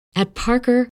At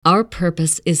Parker, our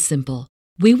purpose is simple.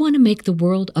 We want to make the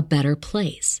world a better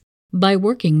place by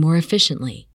working more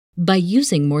efficiently, by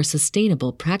using more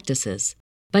sustainable practices,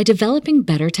 by developing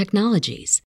better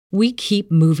technologies. We keep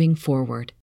moving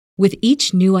forward. With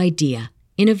each new idea,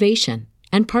 innovation,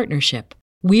 and partnership,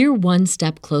 we're one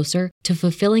step closer to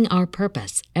fulfilling our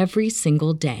purpose every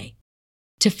single day.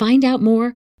 To find out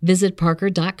more, visit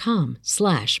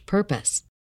parker.com/purpose.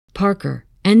 Parker,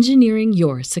 engineering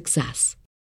your success.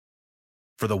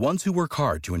 For the ones who work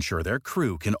hard to ensure their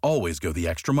crew can always go the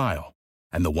extra mile,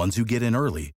 and the ones who get in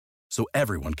early so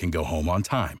everyone can go home on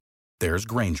time, there's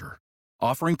Grainger,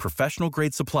 offering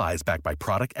professional-grade supplies backed by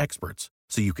product experts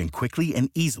so you can quickly and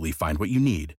easily find what you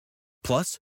need.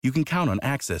 Plus, you can count on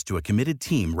access to a committed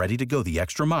team ready to go the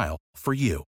extra mile for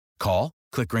you. Call,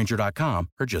 click Grainger.com,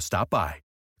 or just stop by.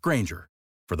 Grainger,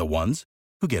 for the ones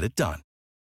who get it done.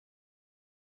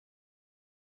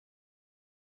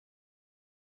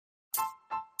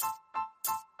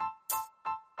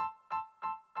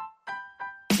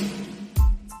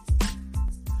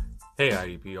 Hey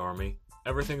IDP Army,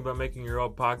 ever think about making your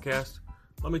own podcast?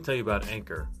 Let me tell you about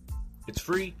Anchor. It's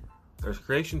free. There's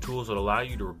creation tools that allow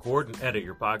you to record and edit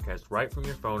your podcast right from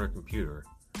your phone or computer.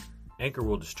 Anchor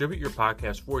will distribute your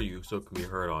podcast for you so it can be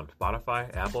heard on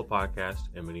Spotify, Apple Podcasts,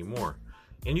 and many more.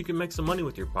 And you can make some money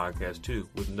with your podcast too,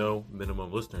 with no minimum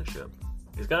listenership.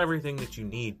 It's got everything that you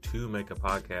need to make a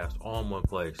podcast all in one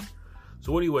place.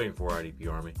 So what are you waiting for,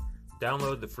 IDP Army?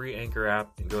 Download the free Anchor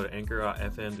app and go to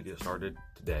anchor.fm to get started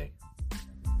today.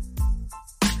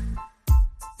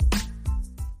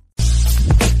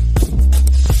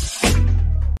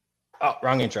 Oh,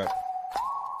 wrong intro.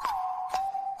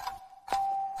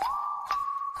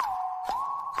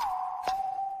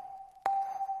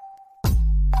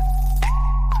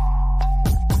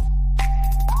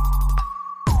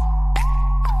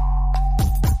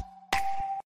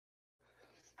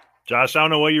 Josh, I don't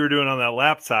know what you were doing on that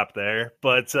laptop there,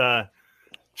 but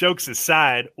jokes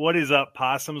aside, what is up,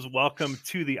 Possums? Welcome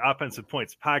to the Offensive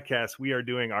Points Podcast. We are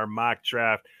doing our mock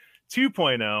draft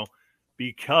 2.0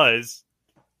 because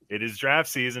it is draft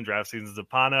season. Draft season is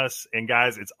upon us. And,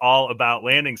 guys, it's all about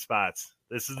landing spots.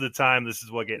 This is the time. This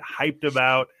is what get hyped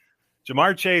about.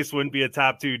 Ja'Marr Chase wouldn't be a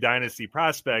top 2 dynasty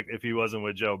prospect if he wasn't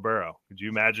with Joe Burrow. Could you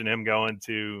imagine him going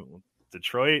to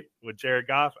Detroit with Jared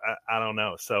Goff? I don't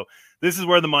know. So this is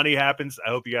where the money happens. I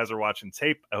hope you guys are watching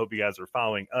tape. I hope you guys are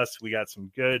following us. We got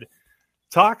some good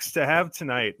talks to have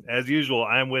tonight. As usual,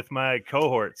 I'm with my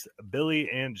cohorts, Billy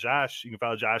and Josh. You can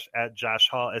follow Josh at Josh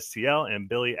Hall STL and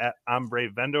Billy at Ombre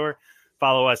Vendor.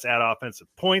 Follow us at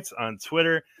Offensive Points on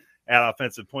Twitter, at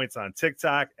Offensive Points on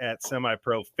TikTok, at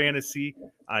Semi-Pro Fantasy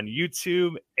on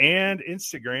YouTube and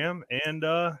Instagram. And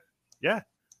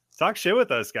talk shit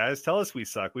with us, guys. Tell us we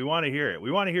suck. We want to hear it.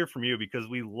 We want to hear from you because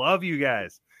we love you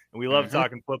guys and we love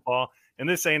talking football. And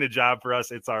this ain't a job for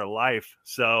us. It's our life.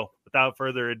 So without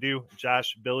further ado,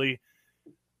 Josh, Billy,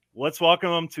 let's welcome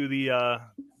them to the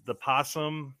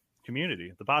Possum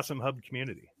community, the Possum Hub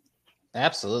community.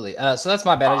 Absolutely. So that's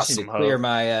my bad. I just need to clear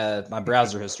my my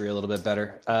browser history a little bit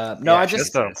better. I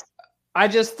just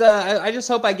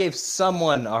hope I gave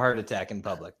someone a heart attack in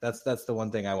public. That's the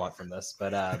one thing I want from this.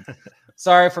 But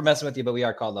sorry for messing with you, but we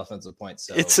are called Offensive Points.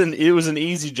 So it was an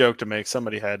easy joke to make.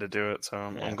 Somebody had to do it, so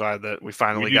I'm glad that we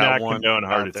finally got one. We do not condone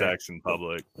heart attacks in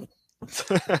public.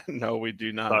 No, we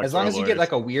do not. As long as you get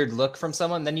like a weird look from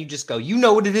someone, then you just go, you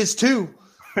know what it is too.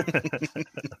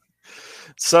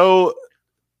 So,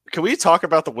 can we talk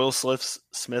about the Will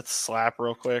Smith slap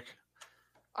real quick?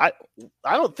 I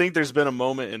don't think there's been a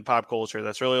moment in pop culture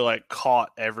that's really like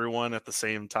caught everyone at the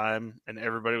same time, and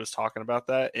everybody was talking about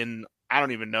that in I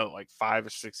don't even know, like 5 or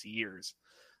 6 years.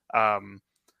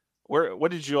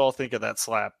 What did you all think of that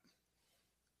slap?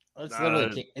 It's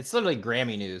literally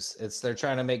Grammy news. They're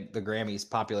trying to make the Grammys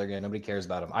popular again. Nobody cares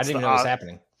about them. I didn't even know what was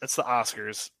happening. It's the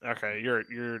Oscars. Okay, you're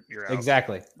out.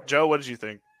 Exactly. Joe, what did you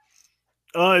think?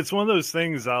 It's one of those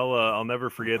things I'll never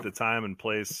forget the time and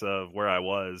place of where I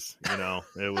was. You know,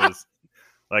 it was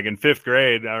like in 5th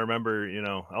grade. I remember,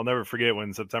 I'll never forget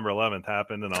when September 11th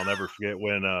happened, and I'll never forget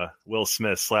when Will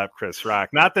Smith slapped Chris Rock.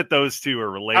 Not that those two are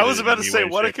related. I was about to say,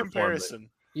 what a comparison.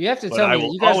 You have to tell me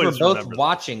that you guys were both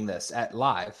watching this at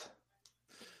live.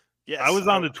 Yes, I was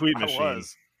on the tweet machine.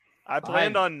 I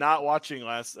planned on not watching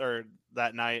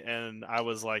that night, and I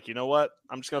was like, you know what?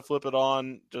 I'm just gonna flip it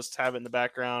on, just have it in the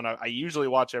background. I usually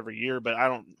watch every year, but I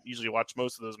don't usually watch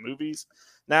most of those movies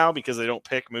now because they don't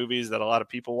pick movies that a lot of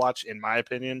people watch, in my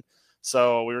opinion.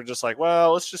 So we were just like,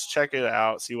 well, let's just check it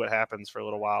out, see what happens for a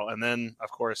little while, and then,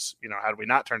 of course, had we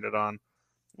not turned it on,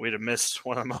 we'd have missed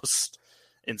one of the most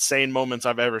insane moments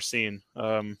I've ever seen.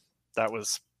 That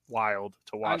was wild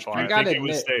to watch I Do you live. gotta think it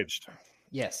was admit- staged?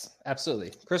 Yes,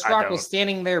 absolutely. Chris I Rock don't. was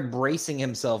standing there bracing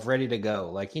himself, ready to go.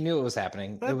 Like he knew it was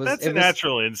happening. That's a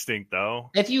natural instinct, though.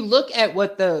 If you look at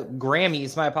what the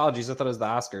Grammys, my apologies, I thought it was the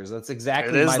Oscars. That's It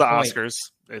exactly is my the point. Oscars.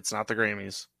 It's not the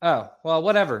Grammys. Oh, well,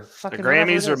 whatever. The Fucking whatever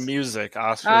Grammys it are is. music.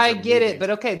 Oscars. I are get movies. it, but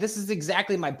okay, this is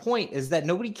exactly my point: is that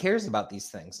nobody cares about these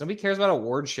things. Nobody cares about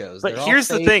award shows. But They're all here's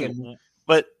the fake thing. and-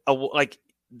 But like,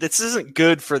 this isn't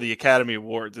good for the Academy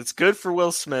Awards. It's good for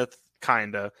Will Smith,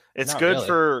 kinda. It's Not good really.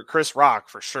 for Chris Rock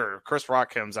for sure. Chris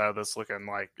Rock comes out of this looking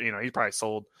like, he probably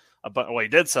sold he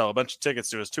did sell a bunch of tickets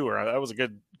to his tour. That was a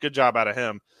good job out of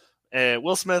him.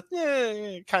 Will Smith,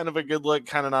 kind of a good look,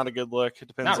 kind of not a good look. It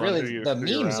depends. Not on really. who The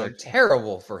you're memes are around.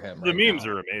 terrible for him. The right memes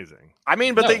now. are amazing. I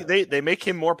mean, but No. they make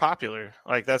him more popular.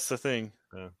 Like that's the thing.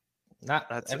 Not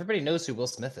That's- everybody knows who Will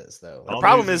Smith is, though. All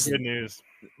problem news is- good news.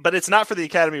 But it's not for the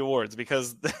Academy Awards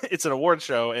because it's an award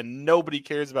show and nobody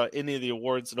cares about any of the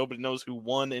awards. Nobody knows who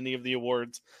won any of the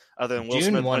awards other than Will Dune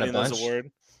Smith won a winning this bunch.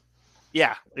 award.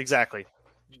 Yeah, exactly.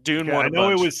 Dune Yeah, won I a know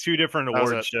bunch. it was two different That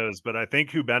was award it. shows, but I think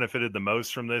who benefited the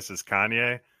most from this is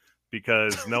Kanye,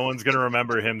 because no one's going to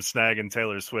remember him snagging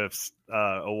Taylor Swift's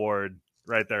award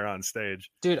right there on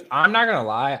stage. Dude, I'm not gonna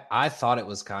lie. I thought it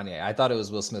was Kanye. I thought it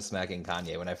was Will Smith smacking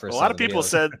Kanye when I first. A saw lot of the people videos.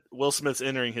 said Will Smith's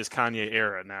entering his Kanye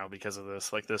era now because of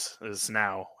this. Like this is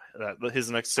now that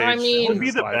his next stage. I mean- It would in be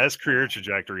his the life. best career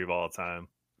trajectory of all time.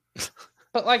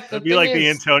 But like, the It'd be thing like the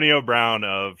is, Antonio Brown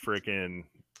of freaking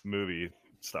movie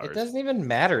stars. it doesn't even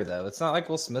matter though. It's not like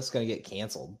Will Smith's gonna get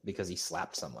canceled because he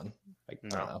slapped someone. Like, I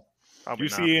No. don't know. Do Probably you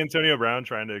not. see Antonio Brown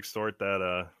trying to extort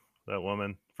that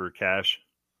woman for cash?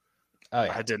 Oh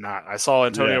yeah. I did not. I saw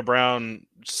Antonio Yeah. Brown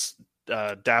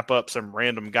dap up some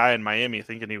random guy in Miami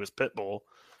thinking he was Pitbull.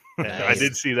 And I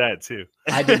did see that too.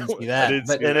 I didn't see that. did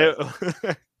but see And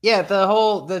it, yeah,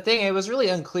 the thing, it was really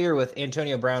unclear with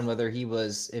Antonio Brown whether he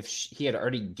was he had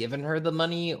already given her the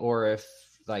money or if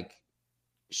like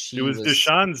she It was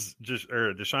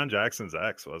Deshaun Jackson's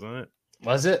ex, wasn't it?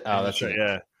 Was it? Oh, that's right.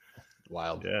 Yeah,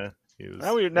 Wild. yeah. He was.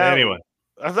 now, Anyway,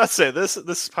 I was about to say this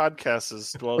podcast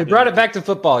is We brought it back to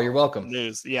football. You're welcome.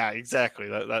 news. Yeah, exactly.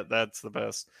 That's the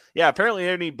best. Yeah, apparently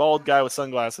any bald guy with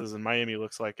sunglasses in Miami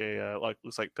looks like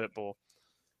Pitbull.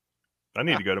 I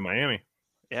need to go to Miami.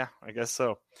 Yeah, I guess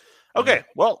so. Okay,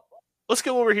 well, let's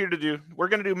get what we're here to do. We're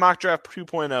going to do mock draft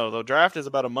 2.0. The draft is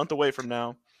about a month away from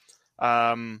now.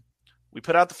 We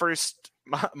put out the first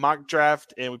mock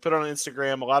draft and we put it on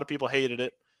Instagram. A lot of people hated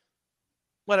it.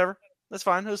 Whatever. That's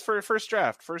fine. It was for first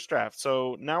draft.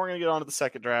 So now we're going to get on to the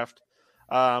second draft.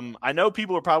 I know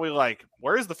people are probably like,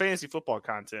 where's the fantasy football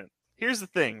content? Here's the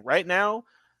thing. Right now,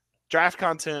 draft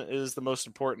content is the most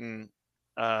important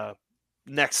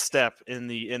next step in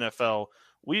the NFL.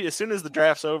 As soon as the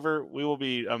draft's over, we will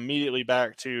be immediately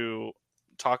back to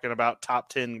talking about top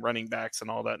 10 running backs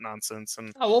and all that nonsense.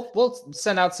 And Oh, we'll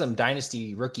send out some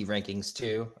dynasty rookie rankings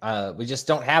too. We just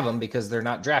don't have them because they're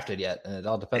not drafted yet, and it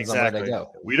all depends on where they Exactly.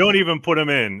 go. We don't even put them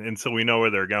in until we know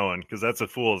where they're going, because that's a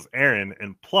fool's errand.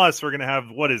 And plus, we're gonna have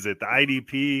the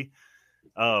IDP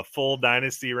full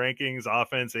dynasty rankings,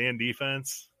 offense and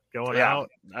defense going Yeah. out.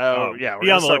 oh yeah, we're Be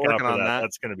gonna on the start lookout working for on that. that.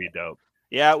 That's gonna be dope.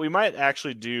 Yeah, we might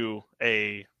actually do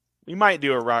a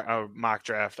mock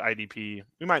draft IDP.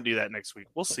 We might do that next week.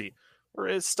 We'll see.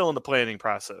 It's still in the planning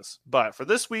process. But for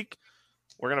this week,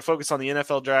 we're going to focus on the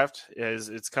NFL draft as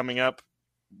it's coming up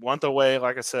a month away.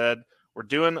 Like I said, we're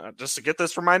doing, just to get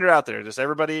this reminder out there, just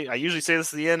everybody, I usually say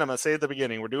this at the end, I'm going to say it at the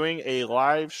beginning. We're doing a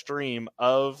live stream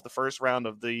of the first round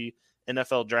of the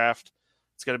NFL draft.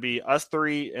 It's going to be us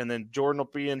three, and then Jordan will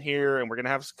be in here, and we're going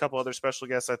to have a couple other special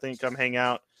guests, I think, come hang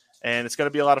out. And it's going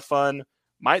to be a lot of fun.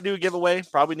 Might do a giveaway.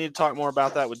 Probably need to talk more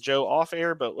about that with Joe off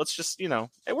air, but let's just, hey,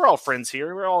 we're all friends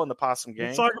here. We're all in the Possum gang.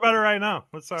 Let's talk about it right now.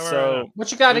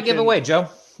 What you got to We give can- away, Joe?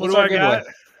 What What's do our I got?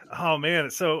 giveaway? Oh man,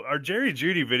 so our Jerry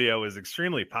Judy video is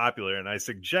extremely popular, and I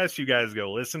suggest you guys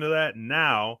go listen to that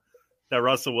now that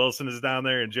Russell Wilson is down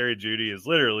there and Jerry Judy is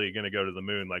literally going to go to the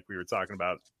moon, like we were talking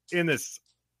about in this.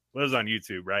 It was on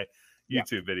YouTube, right?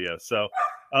 YouTube video. So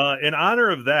in honor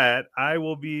of that, I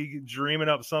will be dreaming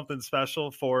up something special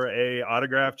for a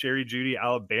autographed Jerry Judy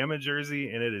Alabama jersey,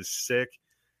 and it is sick.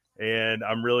 And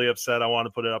I'm really upset. I want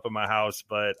to put it up in my house,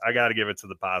 but I got to give it to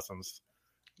the Possums.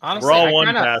 Honestly, We're all I one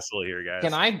kinda- castle here, guys.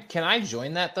 Can I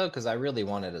join that though? Because I really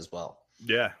want it as well.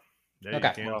 Yeah. Yeah,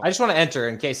 Okay. you can. I just want to enter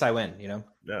in case I win.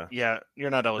 Yeah. Yeah, you're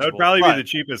not That eligible. would probably but be the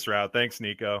cheapest route. Thanks,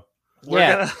 Nico. we're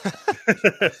Yeah.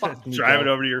 gonna- Nico. Drive it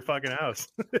over to your fucking house.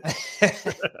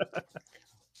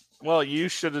 Well, you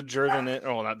should have driven it.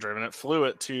 Oh, not driven it. Flew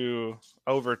it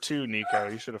over to Nico.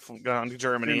 You should have gone to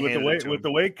Germany. Dude, handed it to him. with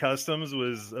the way customs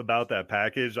was about that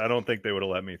package, I don't think they would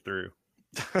have let me through.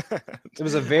 It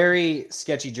was a very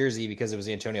sketchy jersey because it was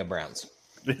Antonio Brown's.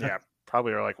 Yeah,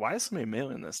 probably are like, why is somebody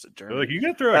mailing this to Germany? Like, you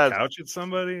gonna throw a couch at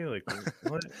somebody? Like,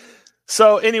 what?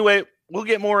 So anyway, we'll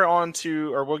get more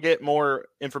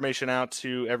information out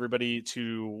to everybody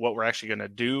to what we're actually going to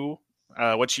do,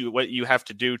 what you have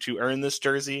to do to earn this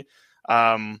jersey.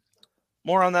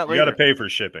 More on that later. You got to pay for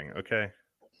shipping, okay?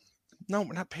 No,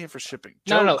 we're not paying for shipping.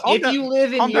 No. If you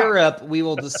live in Europe, we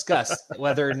will discuss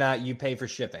whether or not you pay for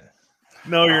shipping.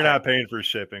 No, you're not paying for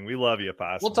shipping. We love you,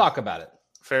 Possum. We'll talk about it.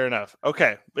 Fair enough.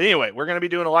 Okay. But anyway, we're going to be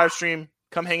doing a live stream.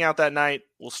 Come hang out that night.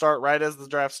 We'll start right as the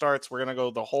draft starts. We're going to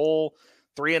go the whole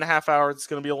 3.5 hours. It's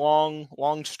going to be a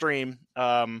long stream.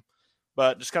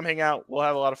 But just come hang out. We'll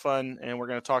have a lot of fun, and we're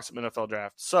going to talk some NFL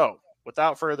draft. So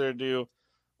without further ado,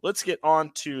 let's get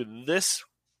on to this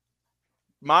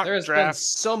mock draft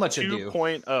so much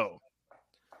 2.0.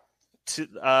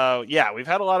 We've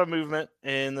had a lot of movement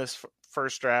in this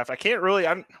first draft. We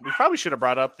probably should have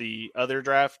brought up the other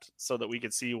draft so that we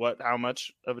could see how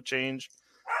much of a change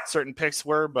certain picks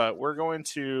were, but we're going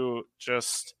to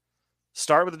just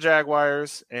start with the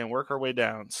Jaguars and work our way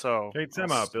down. So hey,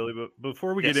 time out, Billy, but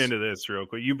before we get into this real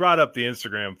quick, you brought up the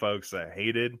Instagram folks that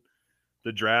hated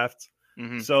the draft.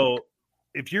 Mm-hmm. So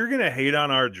if you're going to hate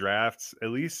on our drafts,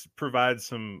 at least provide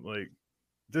some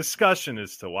discussion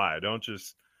as to why. Don't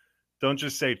just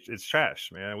say it's trash,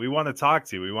 man. We want to talk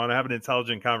to you. We want to have an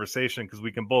intelligent conversation because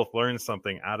we can both learn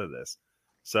something out of this.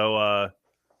 So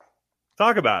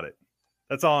talk about it.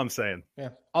 That's all I'm saying. Yeah.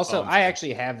 Also, I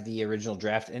actually have the original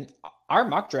draft, and our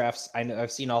mock drafts. I know I've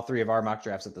seen all three of our mock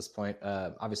drafts at this point.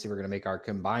 Obviously, we're going to make our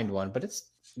combined one, but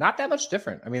it's not that much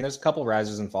different. I mean, there's a couple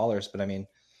risers and fallers, but I mean,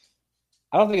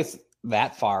 I don't think it's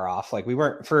that far off. Like, we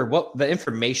weren't, for what the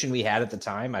information we had at the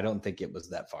time, I don't think it was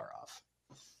that far off.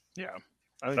 Yeah.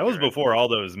 That was before all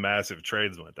those massive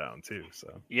trades went down too.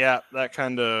 So yeah, that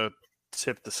kind of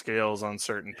tipped the scales on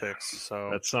certain picks. So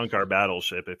that sunk our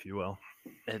battleship, if you will.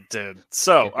 It did.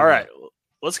 So, all right,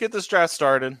 let's get this draft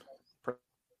started.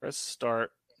 Press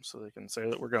start so they can say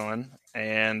that we're going.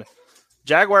 And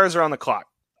Jaguars are on the clock.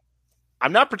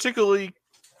 I'm not particularly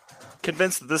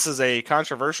convinced that this is a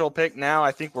controversial pick now.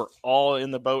 I think we're all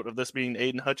in the boat of this being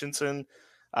Aiden Hutchinson.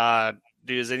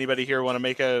 Does anybody here want to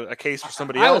make a case for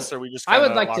somebody else? Or we just I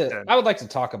would like to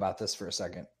talk about this for a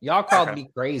second. Y'all called me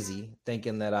crazy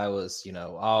thinking that I was,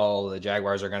 the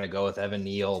Jaguars are going to go with Evan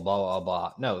Neal, blah, blah,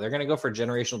 blah. No, they're going to go for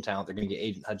generational talent. They're going to get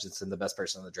Aiden Hutchinson, the best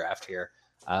person in the draft here.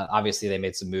 Obviously, they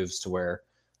made some moves to where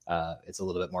it's a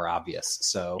little bit more obvious.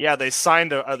 So yeah, they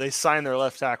signed their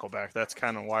left tackle back. That's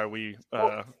kind of why we.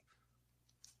 I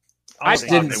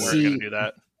didn't see going to do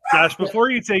that. Josh,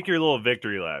 before you take your little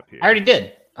victory lap here, I already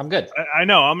did. I'm good. I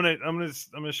know. I'm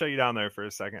gonna shut you down there for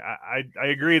a second. I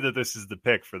agree that this is the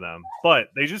pick for them, but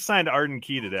they just signed Arden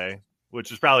Key today,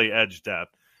 which is probably edge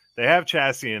depth. They have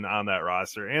Chassian on that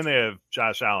roster, and they have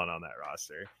Josh Allen on that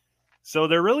roster. So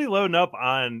they're really loading up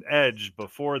on edge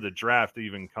before the draft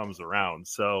even comes around.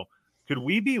 So could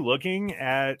we be looking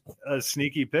at a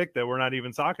sneaky pick that we're not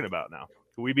even talking about now?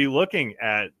 Could we be looking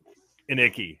at an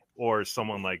Icky or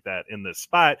someone like that in this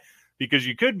spot? Because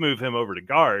you could move him over to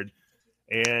guard,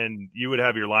 and you would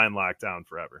have your line locked down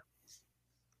forever.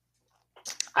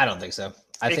 I don't think so.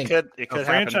 I think it could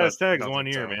franchise tag's 1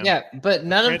 year, man. Yeah, but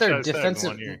none of their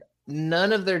defensive.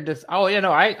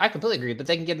 I completely agree. But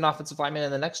they can get an offensive lineman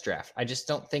in the next draft. I just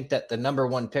don't think that the number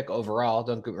one pick overall.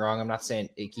 Don't get me wrong. I'm not saying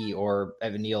Icky or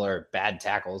Evan Neal are bad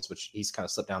tackles, which he's kind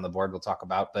of slipped down the board. We'll talk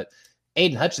about, but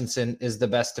Aiden Hutchinson is the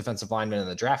best defensive lineman in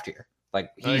the draft here.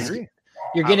 Like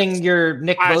you're getting your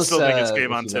Nick Bosa. I still think it's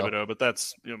Kayvon Thibodeau, but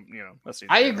that's that's.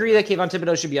 I agree that Kayvon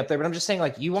Thibodeau should be up there, but I'm just saying,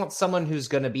 like, you want someone who's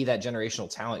going to be that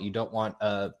generational talent. You don't want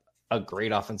a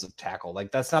great offensive tackle.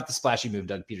 Like, that's not the splashy move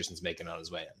Doug Peterson's making on his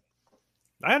way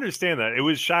in. I understand that. It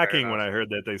was shocking when I heard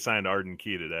that they signed Arden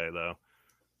Key today, though,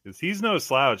 because he's no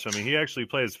slouch. I mean, he actually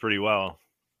plays pretty well.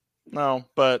 No,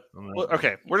 but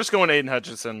okay, we're just going Aiden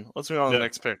Hutchinson. Let's move on to the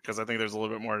next pick because I think there's a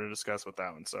little bit more to discuss with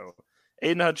that one. So.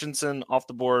 Aiden Hutchinson off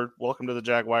the board. Welcome to the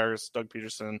Jaguars, Doug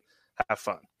Peterson. Have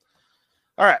fun.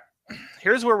 All right.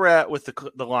 Here's where we're at with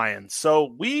the Lions.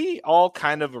 So we all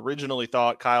kind of originally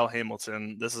thought Kyle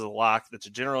Hamilton, this is a lock. That's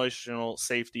a generational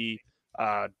safety.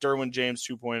 Derwin James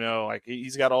 2.0. Like,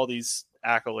 he's got all these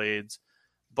accolades,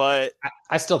 but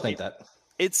I still think that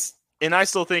and I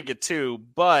still think it too,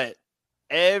 but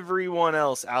everyone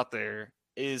else out there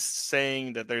is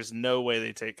saying that there's no way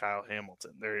they take Kyle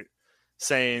Hamilton. They're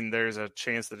saying there's a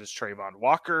chance that it's Trayvon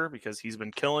Walker because he's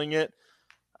been killing it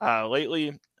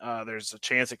lately. There's a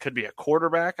chance it could be a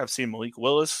quarterback. I've seen Malik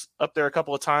Willis up there a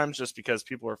couple of times just because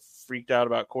people are freaked out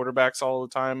about quarterbacks all the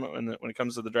time when it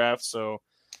comes to the draft. So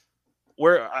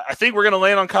I think we're going to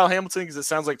land on Kyle Hamilton because it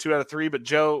sounds like 2 out of 3. But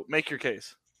Joe, make your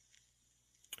case.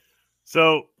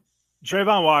 So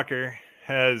Trayvon Walker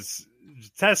has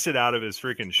tested out of his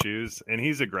freaking shoes, and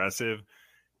he's aggressive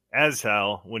as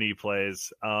hell when he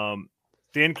plays.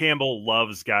 Dan Campbell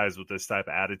loves guys with this type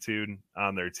of attitude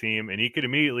on their team, and he could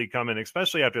immediately come in,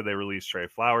 especially after they released Trey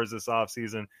Flowers this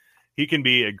offseason. He can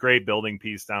be a great building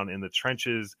piece down in the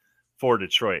trenches for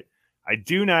Detroit. I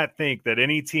do not think that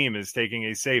any team is taking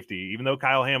a safety, even though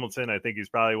Kyle Hamilton, I think he's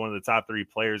probably one of the top 3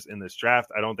 players in this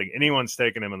draft. I don't think anyone's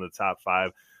taken him in the top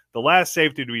 5. The last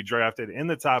safety to be drafted in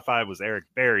the top 5 was Eric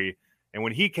Berry. And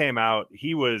when he came out,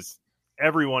 he was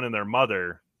everyone and their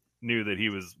mother knew that he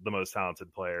was the most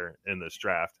talented player in this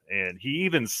draft. And he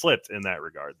even slipped in that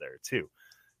regard there too.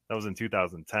 That was in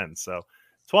 2010. So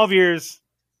 12 years,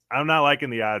 I'm not liking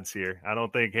the odds here. I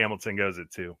don't think Hamilton goes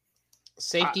at 2.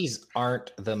 Safeties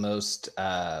aren't the most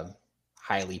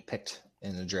highly picked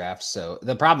in the draft. So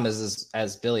the problem is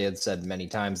as Billy had said many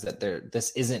times, that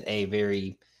this isn't a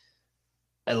very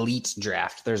elite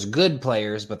draft. There's good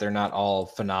players, but they're not all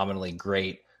phenomenally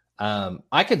great.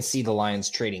 I could see the Lions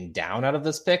trading down out of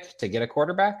this pick to get a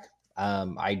quarterback.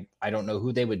 I don't know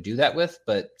who they would do that with,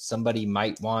 but somebody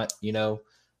might want,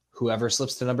 whoever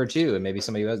slips to number 2, and maybe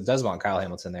somebody does want Kyle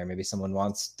Hamilton there. Maybe someone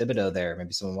wants Thibodeau there.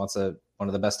 Maybe someone wants one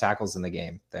of the best tackles in the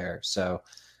game there. So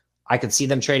I could see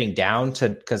them trading down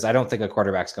because I don't think a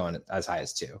quarterback's going as high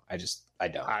as 2. I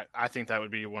don't. I think that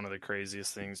would be one of the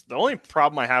craziest things. The only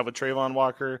problem I have with Trayvon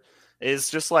Walker is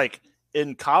just like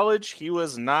in college, he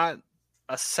was not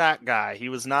a sack guy. He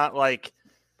was not like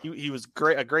he was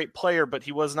a great player, but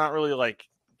he was not really like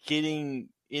getting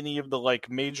any of the like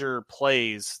major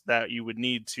plays that you would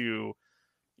need to,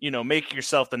 make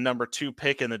yourself the number 2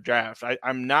 pick in the draft.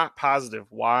 I'm not positive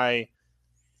why,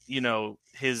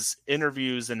 his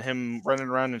interviews and him running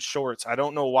around in shorts, I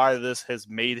don't know why this has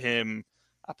made him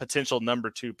a potential number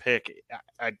 2 pick.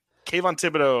 Kayvon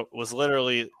Thibodeau was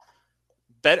literally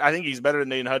I think he's better than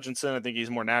Aiden Hutchinson. I think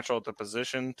he's more natural at the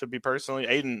position, to be personally.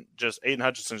 Aiden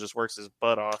Hutchinson just works his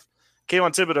butt off. Kayvon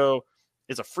Thibodeau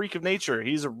is a freak of nature.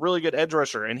 He's a really good edge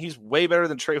rusher, and he's way better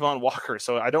than Trayvon Walker.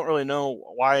 So I don't really know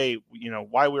why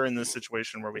we're in this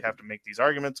situation where we have to make these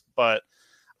arguments, but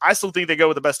I still think they go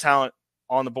with the best talent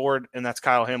on the board, and that's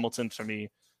Kyle Hamilton to me.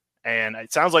 And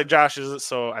it sounds like Josh is it,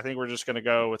 so I think we're just going to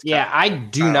go with Kyle. I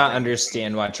do not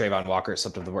understand why Trayvon Walker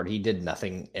slipped off the board. He did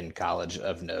nothing in college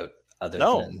of note.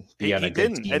 He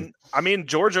didn't. Team. And I mean,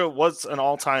 Georgia was an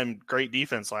all-time great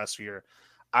defense last year.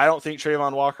 I don't think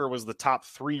Trayvon Walker was the top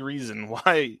 3 reason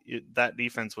why that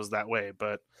defense was that way.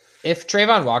 But if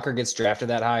Trayvon Walker gets drafted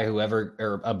that high, whoever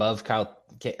or above Kayvon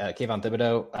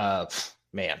Thibodeau,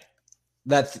 man,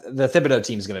 that's the Thibodeau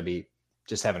team is going to be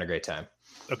just having a great time.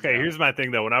 Okay, here's my thing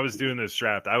though. When I was doing this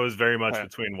draft, I was very much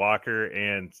between Walker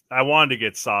and I wanted to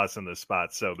get Sauce in this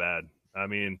spot so bad. I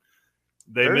mean.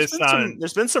 There's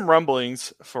been some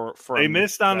rumblings for they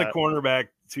missed on the cornerback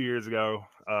 2 years ago,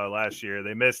 last year.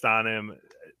 They missed on him.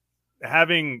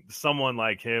 Having someone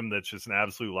like him that's just an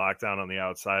absolute lockdown on the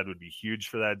outside would be huge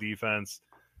for that defense.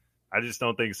 I just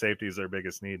don't think safety is their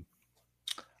biggest need.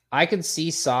 I could see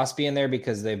Sauce being there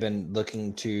because they've been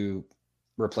looking to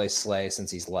replace Slay since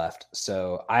he's left.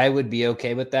 So I would be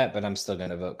okay with that, but I'm still going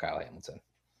to vote Kyle Hamilton.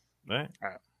 All right.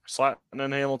 Slatton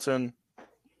and Hamilton.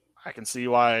 I can see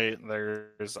why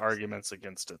there's arguments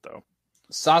against it, though.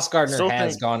 Sauce Gardner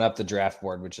has gone up the draft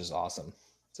board, which is awesome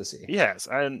to see. He has,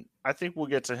 and I think we'll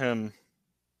get to him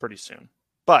pretty soon.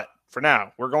 But for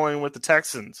now, we're going with the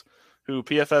Texans, who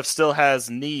PFF still has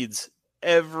needs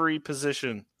every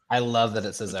position. I love that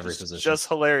it says every position. Just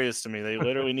hilarious to me. They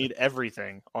literally need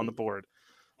everything on the board.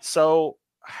 So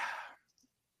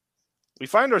we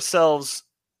find ourselves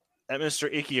at Mr.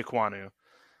 Ike Ekwonu.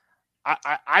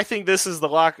 I think this is the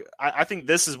lock. I think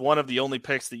this is one of the only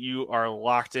picks that you are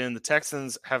locked in. The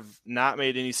Texans have not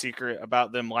made any secret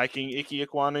about them liking Ike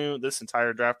Ekwonu this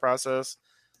entire draft process.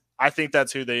 I think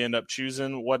that's who they end up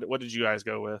choosing. What did you guys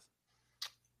go with?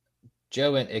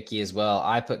 Joe went Ike as well.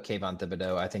 I put Kayvon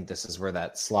Thibodeau. I think this is where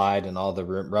that slide and all the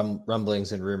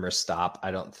rumblings and rumors stop. I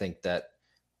don't think that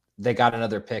they got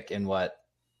another pick in what?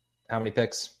 How many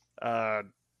picks?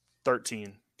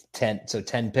 13. 10. So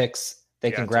 10 picks. They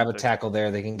can grab a tackle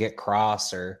there. They can get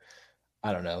Cross or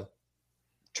I don't know,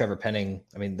 Trevor Penning.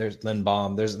 I mean, there's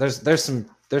Lindbaum.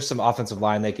 There's some offensive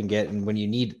line they can get. And when you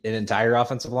need an entire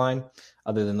offensive line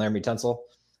other than Laramie Tunsil,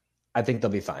 I think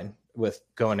they'll be fine with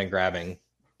going and grabbing,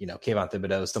 Kayvon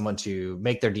Thibodeau, someone to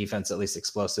make their defense at least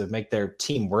explosive, make their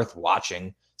team worth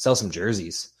watching, sell some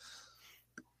jerseys.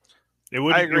 It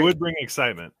would bring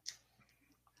excitement.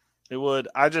 It would.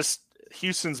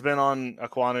 Houston's been on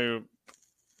Ekwonu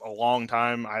a long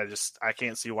time. I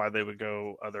can't see why they would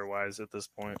go otherwise at this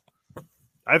point.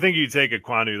 I think you take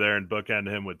Ekwonu there and bookend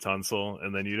him with Tunsil,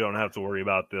 and then you don't have to worry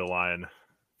about the line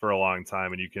for a long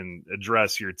time, and you can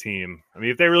address your team. I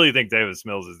mean, if they really think Davis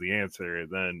Mills is the answer,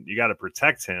 then you got to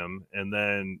protect him. And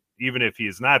then even if he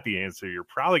is not the answer, you're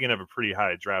probably going to have a pretty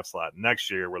high draft slot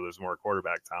next year where there's more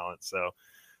quarterback talent. So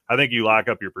I think you lock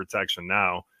up your protection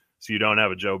now so you don't have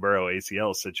a Joe Burrow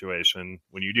ACL situation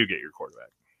when you do get your quarterback.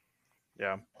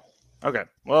 Yeah. Okay.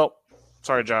 Well,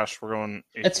 sorry, Josh. We're going.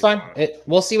 It's fine.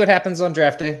 We'll see what happens on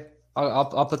draft day.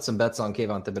 I'll put some bets on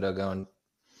Kayvon Thibodeau going.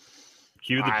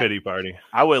 Cue the pity party.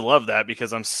 I would love that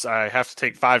because I have to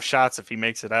take 5 shots if he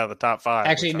makes it out of the top 5.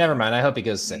 Actually, never mind. I hope he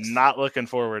goes 6. Not looking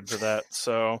forward to that.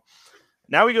 So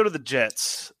now we go to the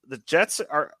Jets. The Jets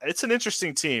it's an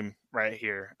interesting team right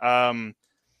here.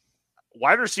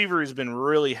 Wide receiver has been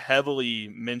really heavily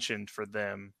mentioned for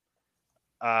them.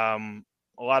 A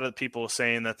lot of people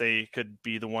saying that they could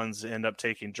be the ones that end up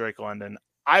taking Drake London.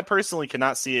 I personally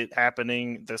cannot see it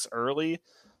happening this early.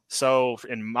 So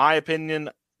in my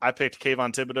opinion, I picked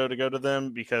Kayvon Thibodeau to go to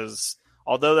them because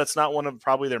although that's not one of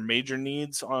probably their major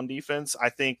needs on defense, I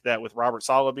think that with Robert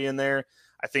Saleh being there,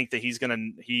 I think that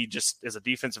he just is a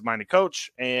defensive minded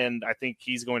coach. And I think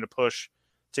he's going to push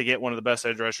to get one of the best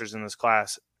edge rushers in this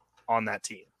class on that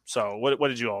team. So what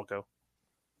did you all go?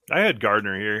 I had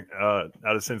Gardner here out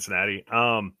of Cincinnati.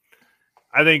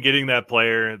 I think getting that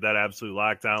player, that absolute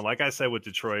lockdown, like I said with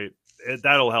Detroit,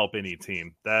 that'll help any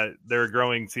team. That they're a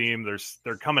growing team.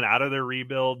 They're coming out of their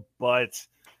rebuild, but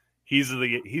he's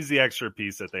the extra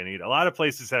piece that they need. A lot of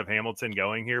places have Hamilton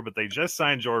going here, but they just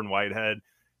signed Jordan Whitehead,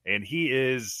 and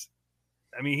he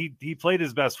played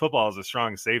his best football as a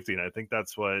strong safety, and I think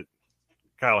that's what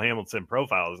Kyle Hamilton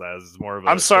profiles as is more of a.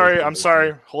 I'm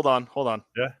sorry. Hold on.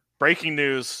 Yeah. Breaking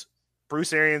news: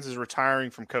 Bruce Arians is retiring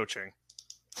from coaching.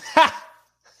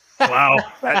 Wow.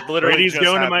 That literally Brady's just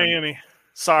going happened. to Miami.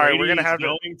 Sorry, Brady's we're gonna have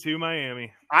going to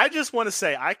Miami. I just want to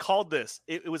say I called this.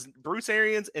 It was Bruce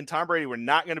Arians and Tom Brady were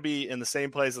not going to be in the same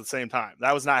place at the same time.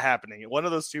 That was not happening. One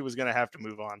of those two was going to have to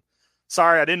move on.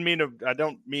 Sorry, I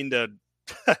don't mean to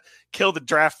kill the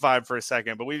draft vibe for a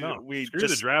second, but we screw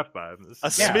just the draft vibe.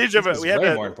 Smidge of it. We have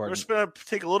to. We're just going to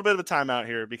take a little bit of a time out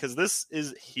here because this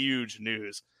is huge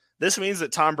news. This means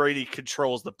that Tom Brady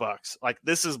controls the Bucs. Like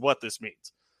this is what this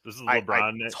means. This is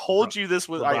LeBron. I told you this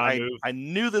was. I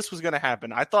knew this was going to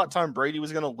happen. I thought Tom Brady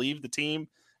was going to leave the team,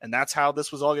 and that's how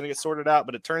this was all going to get sorted out.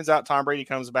 But it turns out Tom Brady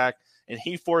comes back, and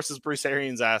he forces Bruce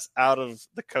Arians' ass out of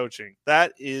the coaching.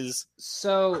 That is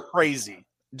so crazy.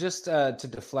 Just to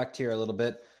deflect here a little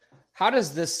bit, how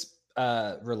does this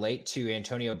relate to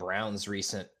Antonio Brown's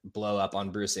recent blow up on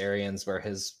Bruce Arians, where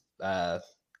his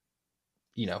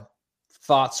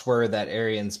thoughts were that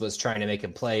Arians was trying to make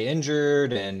him play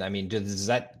injured? And I mean, does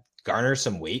that garner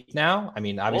some weight now? I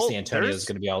mean, obviously Antonio is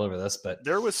going to be all over this, but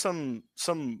there was some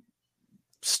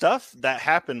stuff that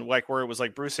happened, like where it was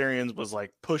like Bruce Arians was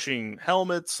like pushing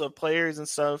helmets of players and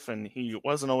stuff, and he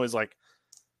wasn't always like,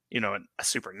 a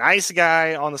super nice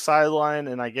guy on the sideline.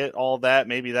 And I get all that.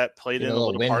 Maybe that played in a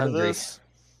little part of this.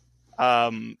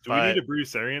 Do we need a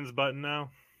Bruce Arians button now?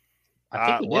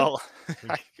 I think we do.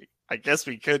 I guess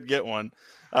we could get one.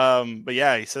 But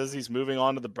yeah, he says he's moving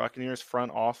on to the Buccaneers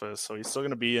front office. So he's still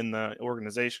going to be in the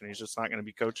organization. He's just not going to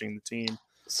be coaching the team.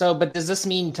 So, but does this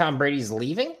mean Tom Brady's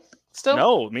leaving still?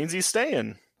 No, it means he's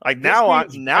staying. Like now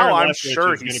I'm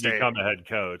sure he's going to become a head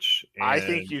coach. I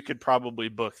think you could probably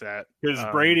book that. Because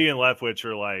Brady and Leftwich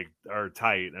are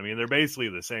tight. I mean, they're basically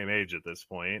the same age at this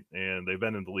point, and they've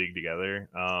been in the league together.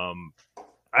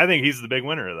 I think he's the big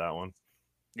winner of that one.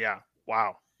 Yeah.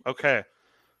 Wow. Okay.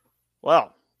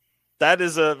 Well, that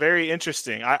is a very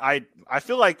interesting. I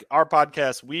feel like our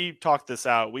podcast, we talked this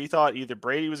out. We thought either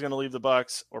Brady was going to leave the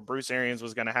Bucs or Bruce Arians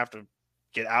was going to have to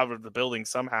get out of the building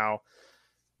somehow.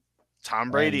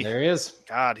 Tom Brady, there he is.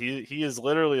 God, he is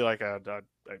literally like a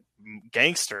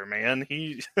gangster, man.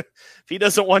 If he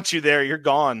doesn't want you there, you're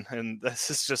gone. And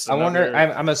this is just. I wonder.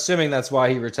 I'm assuming that's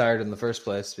why he retired in the first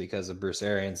place, because of Bruce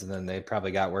Arians, and then they probably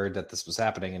got word that this was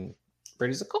happening, and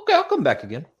Brady's like, "Okay, I'll come back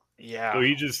again." Yeah. So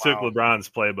he just took LeBron's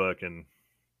playbook and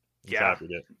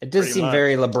copied it. It does seem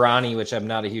very LeBron-y, which I'm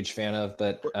not a huge fan of,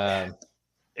 but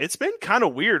it's been kind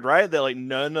of weird, right? That like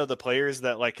none of the players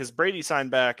that like, because Brady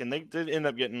signed back, and they did end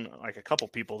up getting like a couple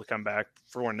people to come back,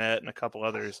 Fournette and a couple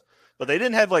others, but they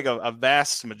didn't have like a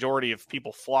vast majority of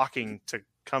people flocking to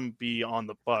come be on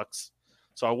the Bucs.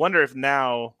 So I wonder if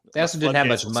now they also didn't have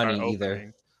much money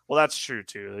either. Well, that's true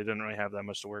too. They didn't really have that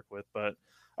much to work with, but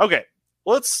okay.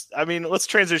 let's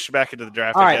transition back into the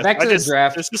draft. All right, back to the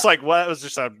draft. It's just like what was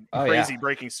just a crazy yeah.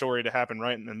 breaking story to happen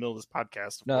right in the middle of this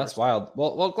podcast. No, that's wild.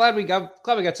 Well, glad we got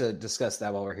to discuss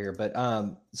that while we're here. But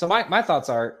so my thoughts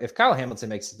are, if Kyle Hamilton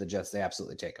makes it to the Jets, they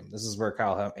absolutely take him. This is where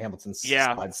Kyle Hamilton's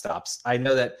slide stops. I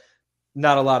know that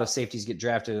not a lot of safeties get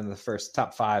drafted in the first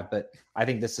top 5, but I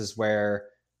think this is where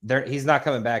he's not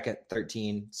coming back at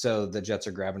 13, so the Jets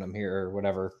are grabbing him here or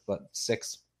whatever. But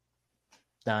 6,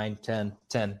 9,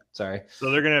 10. Sorry. So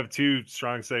they're gonna have 2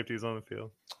 strong safeties on the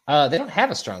field. They don't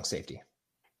have a strong safety.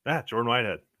 Jordan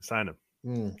Whitehead, sign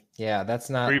him. Yeah, that's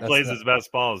not. Where he plays his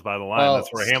best balls by the line. Well,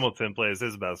 that's where Hamilton plays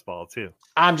his best ball too.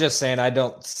 I'm just saying I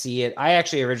don't see it. I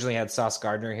actually originally had Sauce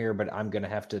Gardner here, but I'm gonna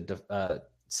have to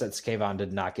since Kayvon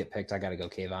did not get picked, I got to go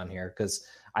Kayvon here because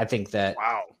I think that.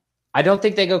 Wow. I don't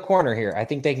think they go corner here. I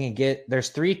think they can get. There's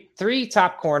three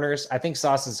top corners. I think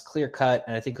Sauce is clear cut,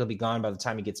 and I think he'll be gone by the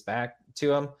time he gets back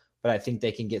to him. But I think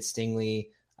they can get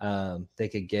Stingley. They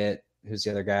could get who's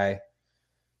the other guy?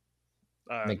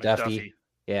 McDuffie.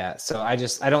 Yeah. So I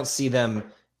don't see them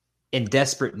in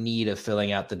desperate need of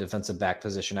filling out the defensive back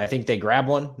position. I think they grab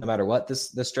one no matter what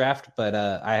this draft. But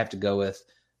I have to go with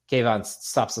Kayvon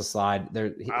stops the slide.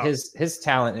 His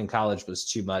talent in college was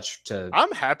too much to.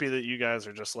 I'm happy that you guys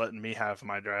are just letting me have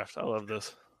my draft. I love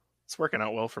this. It's working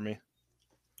out well for me.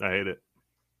 I hate it.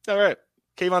 All right.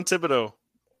 Kayvon Thibodeau.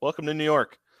 Welcome to New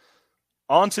York.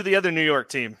 On to the other New York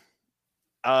team.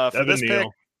 For this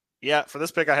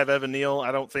pick, I have Evan Neal.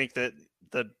 I don't think that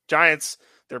the Giants,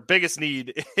 their biggest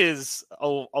need is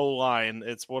O-line.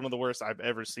 It's one of the worst I've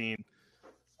ever seen.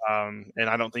 And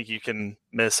I don't think you can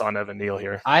miss on Evan Neal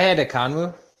here. I had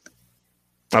Ekonwu.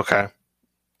 Okay.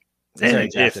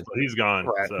 He's gone.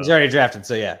 Right. So. He's already drafted,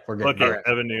 so yeah, we're good. Look here,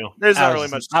 Evan Neal. There's not really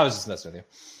much. I was just messing with you.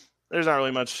 There's not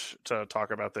really much to talk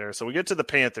about there. So we get to the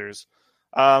Panthers.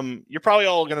 You're probably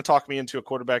all going to talk me into a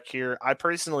quarterback here. I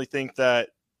personally think that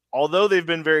although they've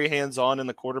been very hands-on in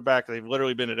the quarterback, they've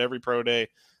literally been at every pro day.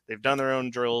 They've done their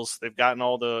own drills. They've gotten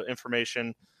all the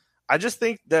information. I just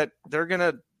think that they're going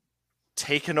to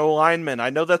take an O-lineman. I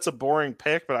know that's a boring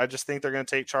pick, but I just think they're going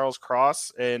to take Charles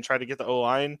Cross and try to get the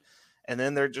O-line, and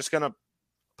then they're just going to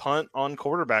punt on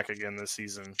quarterback again this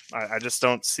season. I just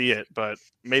don't see it, but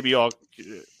maybe you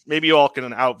all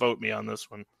can outvote me on this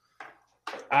one.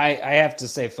 I have to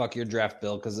say fuck your draft,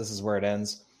 Bill, because this is where it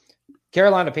ends.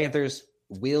 Carolina Panthers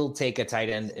will take a tight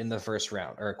end in the first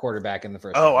round or a quarterback in the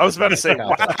first round. I was about to say,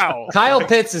 wow. Kyle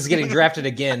Pitts is getting drafted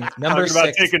again. Number 6.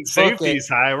 About taking safeties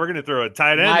high. We're going to throw a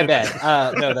tight end. My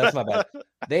bad. No, that's my bad.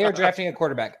 They are drafting a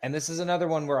quarterback. And this is another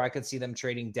one where I could see them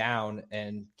trading down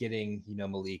and getting,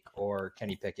 Malik or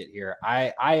Kenny Pickett here.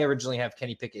 I originally have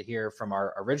Kenny Pickett here from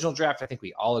our original draft. I think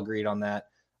we all agreed on that.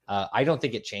 I don't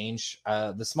think it changed.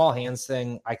 The small hands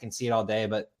thing, I can see it all day,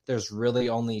 but there's really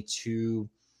only 2,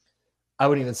 I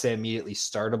wouldn't even say immediately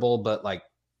startable, but like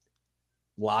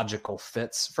logical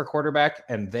fits for quarterback,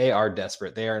 and they are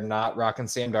desperate. They are not rocking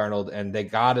Sam Darnold, and they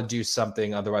got to do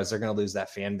something. Otherwise, they're going to lose that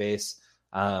fan base.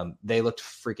 They looked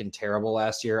freaking terrible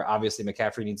last year. Obviously,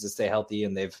 McCaffrey needs to stay healthy,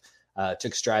 and they've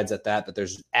took strides at that, but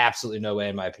there's absolutely no way,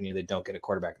 in my opinion, they don't get a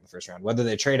quarterback in the first round, whether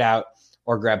they trade out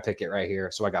or grab Pickett right here.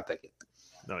 So I got Pickett.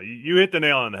 No, you hit the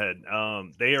nail on the head.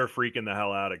 They are freaking the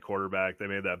hell out at quarterback. They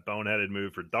made that boneheaded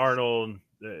move for Darnold.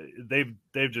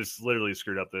 They've just literally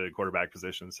screwed up the quarterback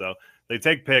position. So they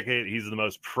take Pickett. He's the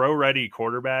most pro-ready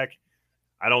quarterback.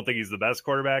 I don't think he's the best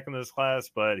quarterback in this class,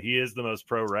 but he is the most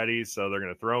pro-ready. So they're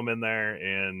going to throw him in there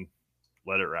and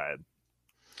let it ride.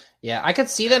 Yeah, I could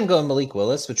see them going Malik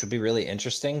Willis, which would be really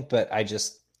interesting, but I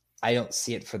don't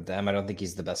see it for them. I don't think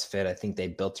he's the best fit. I think they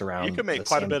built around. You could make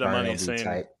quite a bit of money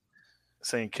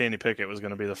saying Kenny Pickett was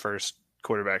going to be the first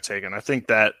quarterback taken. I think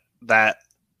that the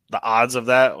odds of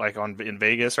that, like in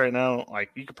Vegas right now,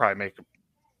 like you could probably make a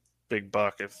big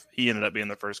buck if he ended up being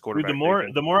the first quarterback.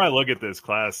 Dude, the more I look at this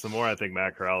class, the more I think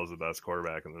Matt Corral is the best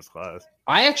quarterback in this class.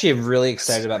 I actually am really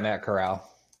excited about Matt Corral.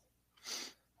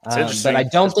 But I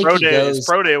don't think his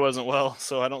pro day wasn't well,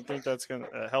 so I don't think that's going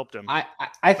to help him.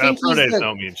 I think pro days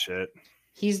don't mean shit.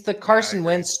 He's the Carson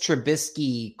Wentz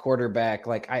Trubisky quarterback.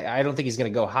 Like I don't think he's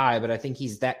going to go high, but I think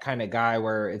he's that kind of guy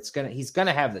where he's going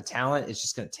to have the talent. It's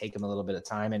just going to take him a little bit of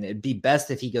time, and it'd be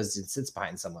best if he goes and sits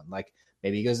behind someone. Like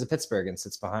maybe he goes to Pittsburgh and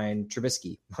sits behind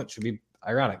Trubisky, which would be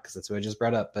ironic because that's who I just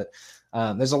brought up. But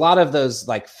there's a lot of those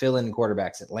like fill-in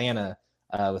quarterbacks. Atlanta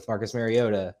with Marcus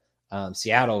Mariota,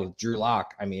 Seattle with Drew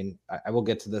Lock. I mean, I will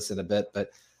get to this in a bit, but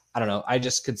I don't know. I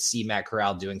just could see Matt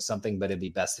Corral doing something, but it'd be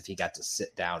best if he got to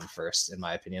sit down first, in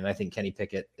my opinion. I think Kenny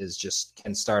Pickett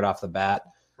can start off the bat.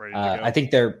 I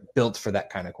think they're built for that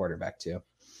kind of quarterback too.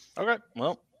 Okay.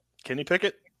 Well, Kenny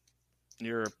Pickett,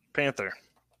 you're a Panther.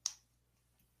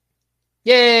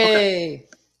 Yay! Okay.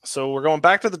 So we're going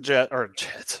back to the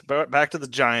Jets, back to the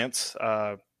Giants.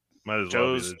 Might as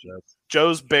well be the Jets.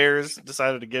 Joe's Bears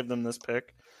decided to give them this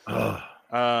pick.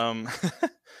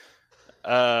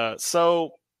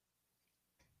 So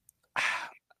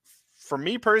for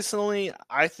me personally,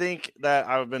 I think that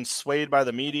I've been swayed by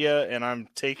the media, and I'm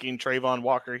taking Trayvon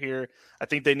Walker here. I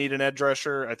think they need an edge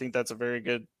rusher. I think that's a very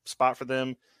good spot for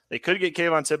them. They could get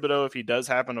Kayvon Thibodeau if he does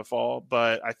happen to fall,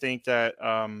 but I think that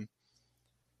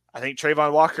I think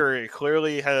Trayvon Walker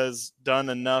clearly has done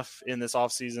enough in this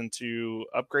offseason to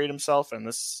upgrade himself, and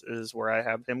this is where I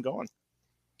have him going.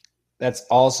 That's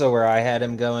also where I had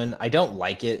him going. I don't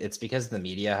like it. It's because of the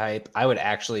media hype.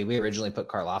 We originally put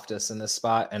Karlaftis in this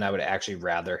spot, and I would actually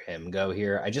rather him go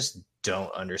here. I just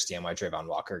don't understand why Trayvon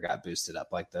Walker got boosted up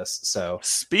like this. So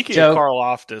speaking of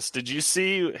Karlaftis, did you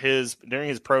see during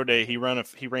his pro day, he ran a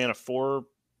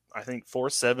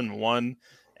 4.71,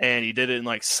 and he did it in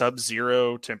like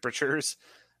sub-zero temperatures.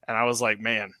 And I was like,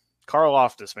 man,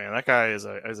 Karlaftis, man, that guy is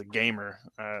a gamer.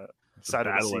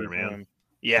 Excited to see him.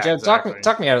 Yeah, Joe, exactly.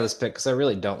 talk me out of this pick because I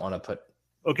really don't want to put.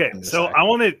 Okay, so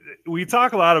we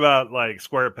talk a lot about like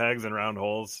square pegs and round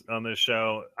holes on this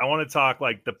show. I want to talk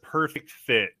like the perfect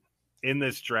fit in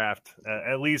this draft,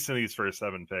 at least in these first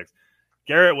 7 picks.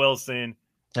 Garrett Wilson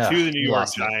to the New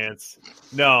York Giants.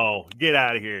 No, get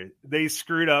out of here. They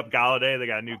screwed up Galladay. They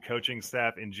got a new coaching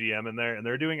staff and GM in there, and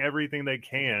they're doing everything they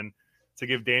can to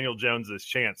give Daniel Jones this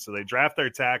chance. So they draft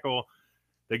their tackle,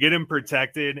 they get him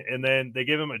protected, and then they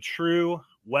give him a true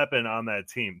weapon on that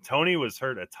team. Tony was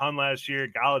hurt a ton last year.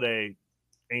 Galladay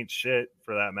ain't shit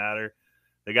for that matter.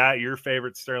 They got your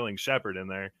favorite Sterling Shepard in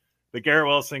there. But Garrett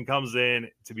Wilson comes in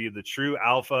to be the true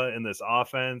alpha in this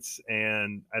offense,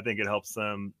 and I think it helps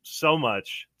them so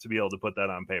much to be able to put that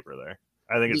on paper there.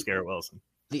 I think it's Garrett Wilson.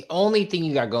 The only thing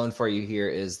you got going for you here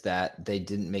is that they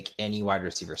didn't make any wide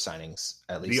receiver signings,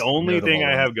 at least. The only thing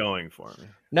I have going for me.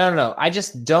 No. I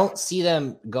just don't see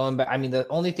them going back. I mean, the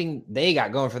only thing they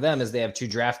got going for them is they have 2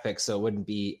 draft picks, so it wouldn't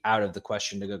be out of the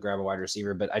question to go grab a wide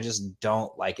receiver, but I just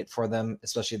don't like it for them,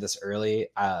 especially this early.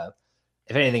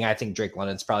 If anything, I think Drake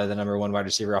London's probably the number 1 wide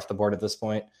receiver off the board at this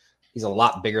point. He's a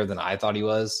lot bigger than I thought he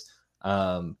was.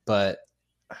 But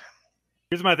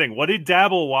here's my thing. What did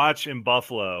Dabble watch in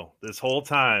Buffalo this whole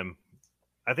time?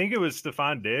 I think it was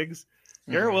Stephon Diggs.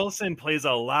 Garrett Wilson plays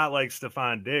a lot like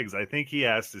Stephon Diggs. I think he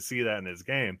has to see that in his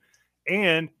game.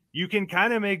 And you can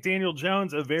kind of make Daniel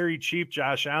Jones a very cheap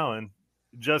Josh Allen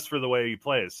just for the way he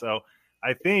plays. So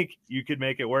I think you could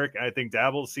make it work. I think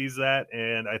Dabble sees that,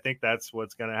 and I think that's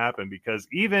what's going to happen, because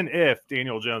even if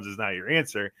Daniel Jones is not your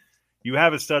answer, you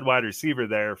have a stud wide receiver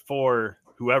there for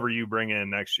whoever you bring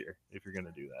in next year, if you're going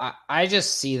to do that. I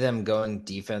just see them going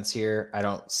defense here. I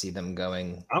don't see them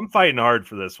going. I'm fighting hard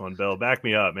for this one, Bill. Back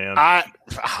me up, man.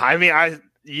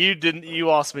 You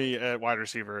lost me at wide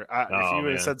receiver. If you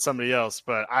would have said somebody else,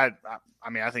 but I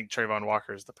think Trayvon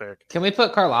Walker is the pick. Can we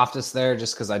put Karlaftis there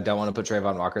just because I don't want to put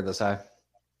Trayvon Walker this high?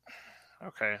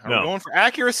 Okay. Are we going for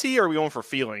accuracy or are we going for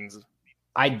feelings?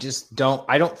 I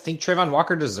don't think Trayvon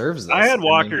Walker deserves this. I had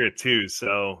Walker at 2,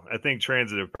 so I think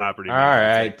transitive property. All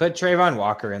right. Put Trayvon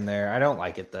Walker in there. I don't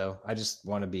like it, though. I just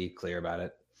want to be clear about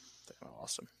it.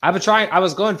 Awesome. I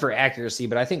was going for accuracy,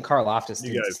 but I think Karlaftis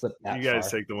didn't slip that far. You guys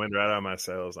take the wind right out of my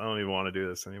sails. I don't even want to do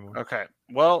this anymore. Okay.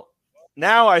 Well,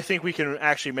 now I think we can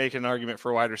actually make an argument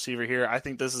for wide receiver here. I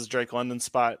think this is Drake London's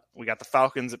spot. We got the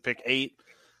Falcons at pick 8.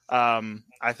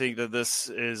 I think that this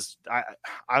is I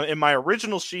in my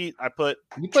original sheet I put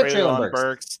Treylon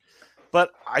Burks,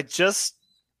 but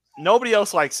nobody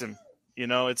else likes him. You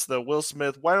know, it's the Will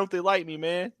Smith. Why don't they like me,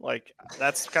 man? Like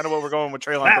that's kind of what we're going with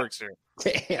Treylon Burks here.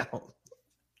 Damn.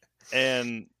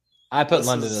 And I put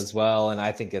London as well, and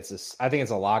I think it's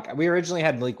a lock. We originally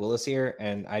had Malik Willis here,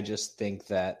 and I just think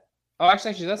that. Oh,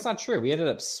 actually, that's not true. We ended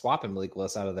up swapping Malik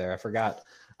Willis out of there. I forgot.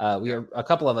 A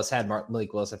couple of us had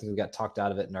Malik Willis. I think we got talked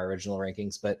out of it in our original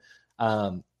rankings, but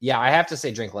I have to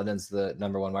say Drake London's the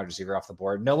number 1 wide receiver off the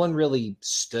board. No one really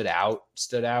stood out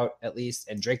at least,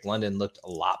 and Drake London looked a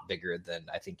lot bigger than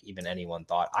I think even anyone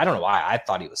thought. I don't know why. I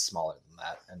thought he was smaller than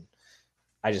that, and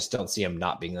I just don't see him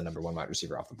not being the number 1 wide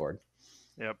receiver off the board.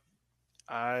 Yep,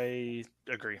 I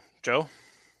agree. Joe?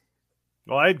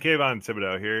 Well, I had Kayvon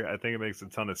Thibodeau here. I think it makes a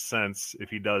ton of sense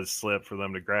if he does slip for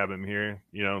them to grab him here.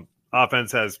 You know,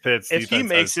 offense has Pitts. If he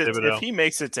makes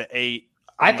it to 8,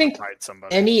 I think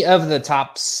any of the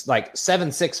tops like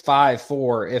 7, 6, 5,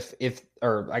 4,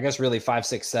 or I guess really 5,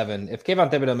 6, 7. If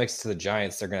Kayvon Thibodeau makes it to the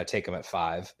Giants, they're going to take him at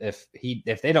 5. If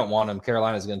they don't want him,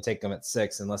 Carolina's going to take him at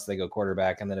 6 unless they go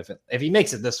quarterback. And then if he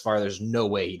makes it this far, there's no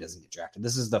way he doesn't get drafted.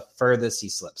 This is the furthest he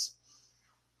slips.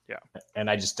 Yeah, and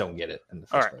I just don't get it in the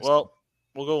first place. Well,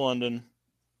 We'll go London,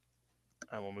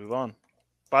 and we'll move on.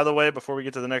 By the way, before we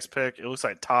get to the next pick, it looks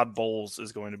like Todd Bowles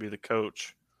is going to be the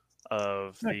coach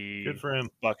of the Good for him.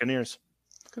 Buccaneers.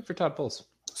 Good for Todd Bowles.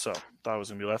 So thought it was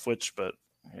going to be Leftwich, but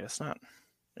I guess not.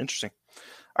 Interesting.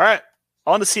 All right,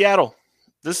 on to Seattle.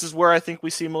 This is where I think we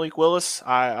see Malik Willis.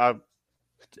 I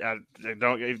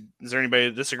don't. Is there anybody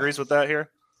that disagrees with that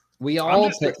here? We all I'm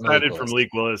just picked excited Malik for Willis.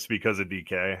 Malik Willis because of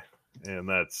DK, and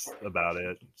that's about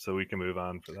it. So we can move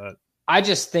on for that. I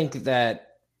just think that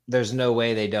there's no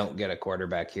way they don't get a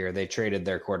quarterback here. They traded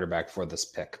their quarterback for this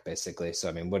pick, basically. So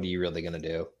I mean, what are you really going to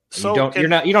do? So you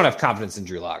don't have confidence in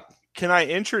Drew Lock. Can I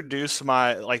introduce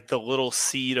my the little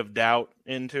seed of doubt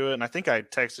into it? And I think I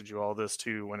texted you all this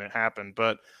too when it happened,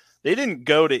 but they didn't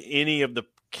go to any of the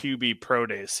QB pro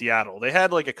days, Seattle. They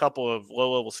had a couple of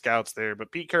low-level scouts there,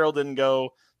 but Pete Carroll didn't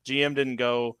go, GM didn't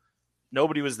go,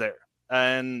 nobody was there.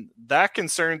 And that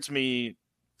concerns me,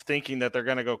 thinking that they're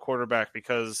going to go quarterback,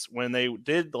 because when they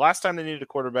did the last time they needed a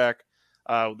quarterback,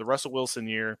 the Russell Wilson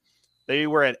year, they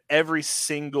were at every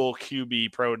single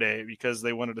QB pro day because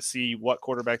they wanted to see what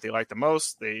quarterback they liked the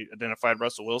most. They identified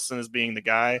Russell Wilson as being the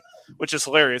guy, which is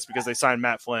hilarious because they signed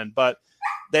Matt Flynn, but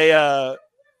they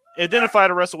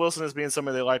identified Russell Wilson as being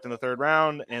somebody they liked in the third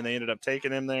round, and they ended up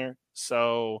taking him there.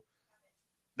 So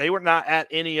they were not at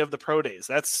any of the pro days.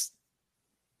 That's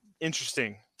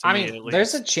interesting. I mean,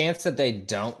 there's a chance that they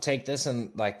don't take this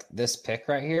and this pick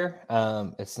right here.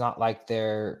 It's not like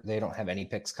they don't have any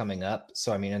picks coming up.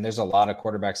 So I mean, and there's a lot of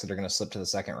quarterbacks that are going to slip to the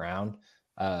second round.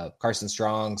 Carson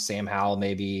Strong, Sam Howell,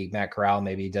 maybe Matt Corral,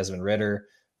 maybe Desmond Ridder.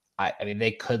 I mean,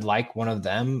 they could like one of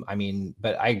them. I mean,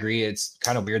 but I agree, it's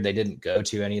kind of weird they didn't go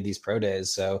to any of these pro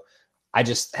days. So I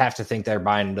just have to think they're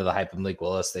buying into the hype of Malik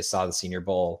Willis. They saw the Senior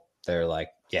Bowl. They're like,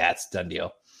 yeah, it's a done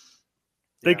deal.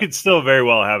 They could still very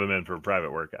well have him in for a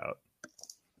private workout.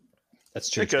 That's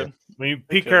true. I mean,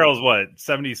 Pete Carroll's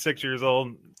 76 years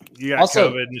old. You got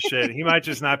Also, COVID and shit. He might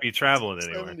just not be traveling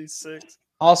anywhere. 76.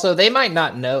 Also, they might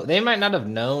not have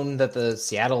known that the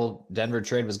Seattle-Denver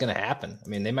trade was going to happen. I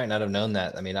mean, they might not have known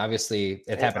that. I mean, obviously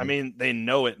it happened. I mean, they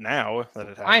know it now that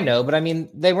it happened. I know, but I mean,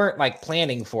 they weren't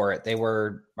planning for it. They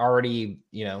were already,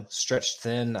 stretched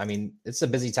thin. I mean, it's a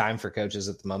busy time for coaches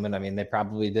at the moment. I mean, they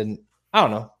probably didn't. I don't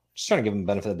know. Just trying to give them the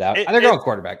benefit of the doubt. They're going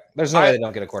quarterback. There's no way they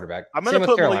don't get a quarterback. I'm going to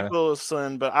put Malik Willis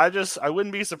in, but I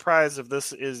wouldn't be surprised if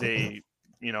this is a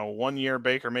 1 year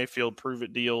Baker Mayfield prove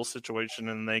it deal situation,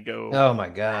 and they go, oh my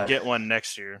god, get one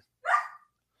next year.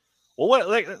 Well, what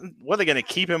are they going to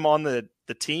keep him on the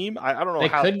team? I don't know. They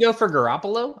could go for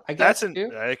Garoppolo. I guess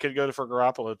they could go for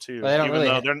Garoppolo too. But even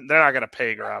though they're not going to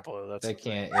pay Garoppolo. They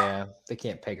can't. Yeah, they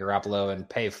can't pay Garoppolo and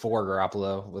pay for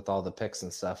Garoppolo with all the picks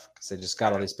and stuff because they just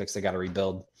got all these picks. They got to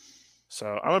rebuild. So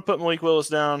I'm going to put Malik Willis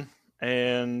down,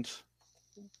 and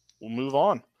we'll move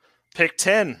on. Pick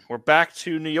 10. We're back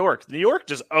to New York. New York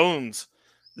just owns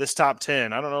this top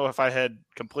 10. I don't know if I had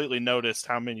completely noticed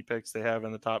how many picks they have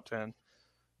in the top 10.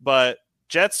 But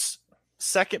Jets'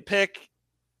 second pick,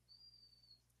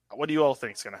 what do you all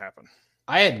think is going to happen?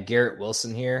 I had Garrett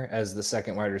Wilson here as the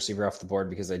second wide receiver off the board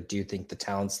because I do think the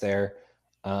talent's there.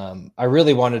 I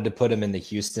really wanted to put him in the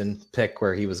Houston pick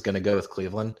where he was going to go with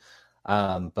Cleveland.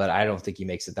 But I don't think he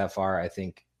makes it that far. I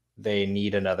think they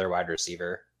need another wide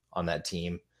receiver on that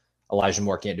team. Elijah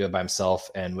Moore can't do it by himself.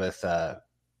 And with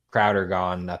Crowder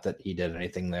gone, not that he did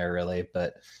anything there really,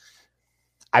 but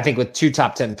I think with 2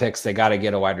 top 10 picks, they got to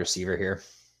get a wide receiver here.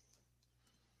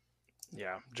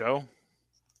 Yeah. Joe?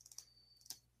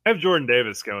 I have Jordan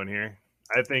Davis going here.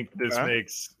 I think this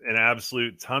makes an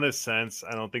absolute ton of sense.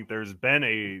 I don't think there's been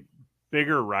a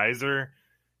bigger riser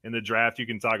in the draft. You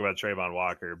can talk about Trayvon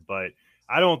Walker, but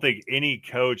I don't think any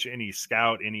coach, any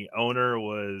scout, any owner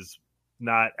was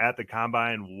not at the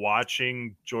combine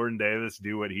watching Jordan Davis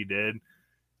do what he did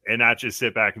and not just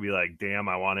sit back and be like, damn,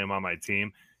 I want him on my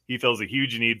team. He feels a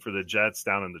huge need for the Jets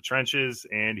down in the trenches,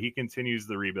 and he continues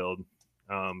the rebuild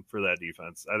for that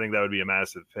defense. I think that would be a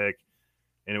massive pick,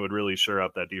 and it would really shore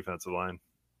up that defensive line.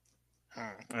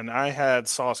 And I had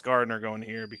Sauce Gardner going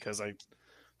here because I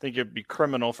think it'd be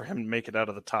criminal for him to make it out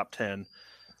of the top 10.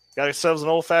 Got ourselves an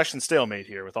old-fashioned stalemate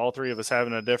here with all three of us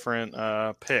having a different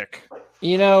pick.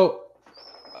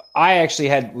 I actually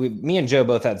had me and Joe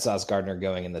both had Sauce Gardner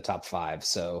going in the top 5.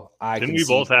 So didn't we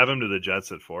both have him to the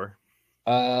Jets at 4?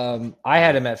 I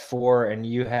had him at 4, and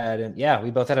you had him. Yeah,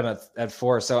 we both had him at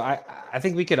 4. So I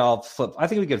think we could all flip. I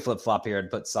think we could flip-flop here and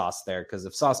put Sauce there because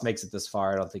if Sauce makes it this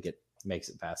far, I don't think it makes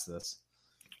it past this.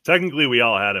 Technically, we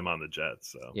all had him on the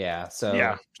Jets. So yeah,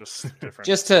 just different.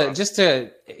 just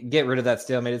to get rid of that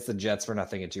stalemate, it's the Jets. We're not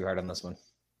thinking too hard on this one.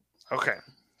 Okay,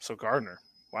 so Gardner.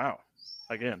 Wow,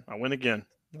 again, I win again.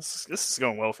 This is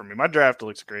going well for me. My draft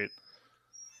looks great.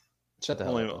 Shut the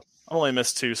hell I've up. only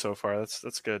missed 2 so far.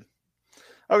 That's good.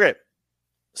 Okay.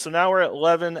 So now we're at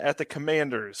 11 at the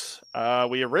Commanders.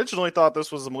 We originally thought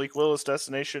this was a Malik Willis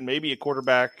destination, maybe a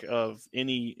quarterback of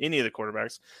any of the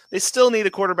quarterbacks. They still need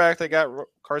a quarterback. They got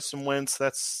Carson Wentz.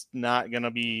 That's not going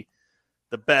to be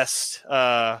the best.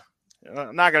 Not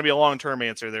going to be a long-term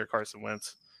answer there, Carson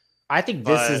Wentz. I think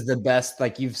this is the best,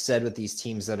 like you've said, with these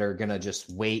teams that are going to just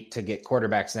wait to get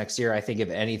quarterbacks next year. I think if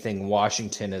anything,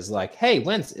 Washington is like, hey,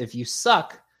 Wentz, if you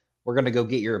suck, we're going to go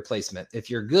get your replacement. If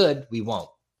you're good, we won't,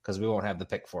 because we won't have the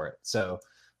pick for it. So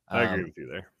I agree with you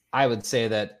there. I would say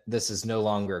that this is no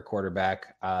longer a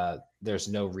quarterback. There's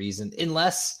no reason,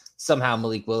 unless somehow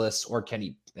Malik Willis or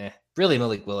Kenny, really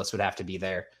Malik Willis would have to be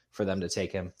there for them to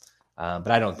take him.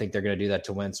 But I don't think they're going to do that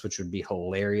to Wentz, which would be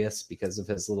hilarious because of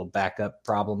his little backup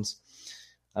problems.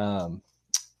 Exactly.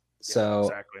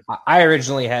 I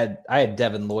originally had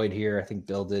Devin Lloyd here. I think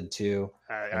Bill did too.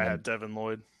 I had Devin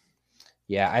Lloyd.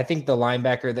 Yeah, I think the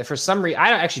linebacker that for some reason, I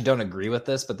actually don't agree with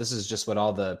this, but this is just what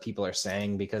all the people are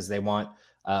saying because they want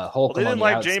Holcomb. They didn't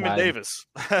like outside. Jamin Davis.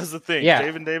 That's the thing. Yeah.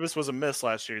 Jamin Davis was a miss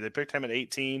last year. They picked him at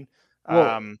 18.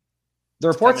 The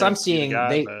reports I'm seeing,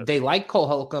 they like Cole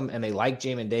Holcomb and they like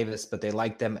Jamin Davis, but they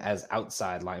like them as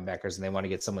outside linebackers and they want to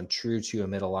get someone true to a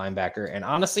middle linebacker. And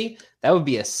honestly, that would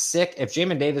be a sick if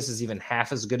Jamin Davis is even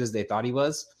half as good as they thought he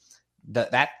was.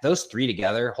 Those three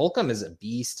together, Holcomb is a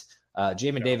beast.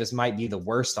 Jamin Davis might be the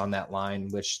worst on that line,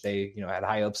 which they had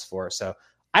high hopes for. So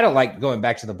I don't like going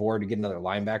back to the board to get another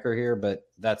linebacker here, but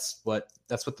that's what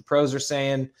the pros are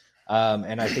saying.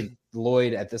 And I think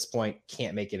Lloyd at this point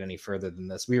can't make it any further than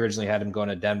this. We originally had him going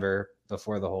to Denver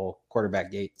before the whole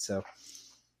quarterback gate. So,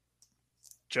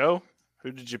 Joe,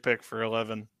 who did you pick for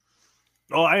 11?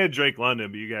 Oh, I had Drake London,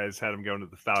 but you guys had him going to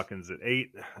the Falcons at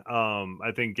 8.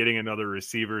 I think getting another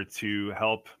receiver to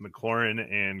help McLaurin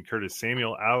and Curtis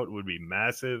Samuel out would be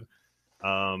massive.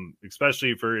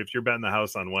 Especially if you're betting the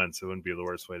house on Wentz, it wouldn't be the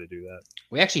worst way to do that.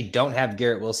 We actually don't have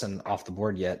Garrett Wilson off the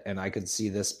board yet, and I could see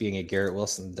this being a Garrett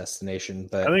Wilson destination.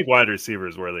 But I think wide receiver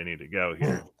is where they need to go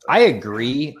here. I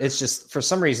agree. It's just for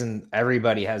some reason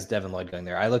everybody has Devin Lloyd going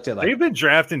there. I looked at they've been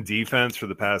drafting defense for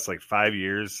the past 5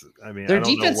 years. I mean, their I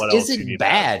don't defense know what else isn't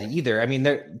bad either. I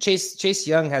mean, Chase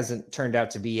Young hasn't turned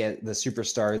out to be the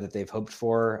superstar that they've hoped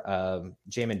for.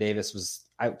 Jamin Davis was,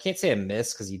 I can't say a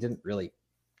miss because he didn't really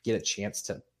get a chance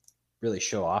to really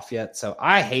show off yet. So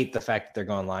I hate the fact that they're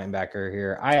going linebacker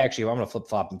here. I'm going to flip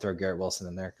flop and throw Garrett Wilson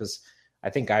in there because I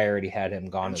think I already had him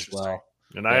gone as well.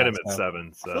 And I had him at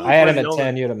 7. So I had him at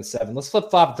 10. You had him at 7. Let's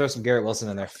flip flop and throw some Garrett Wilson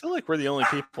in there. I feel like we're the only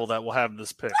people that will have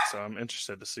this pick. So I'm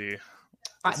interested to see.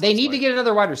 They need to get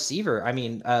another wide receiver. I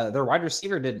mean, their wide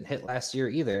receiver didn't hit last year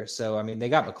either. So, I mean, they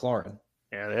got McLaurin.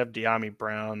 Yeah, they have De'Ami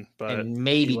Brown, but and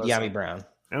maybe De'Ami Brown.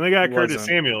 And they got Curtis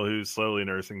Samuel, who's slowly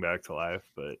nursing back to life,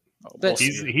 but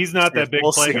he's not that big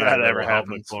play guy that ever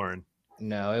happened. McLaurin.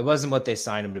 No, it wasn't what they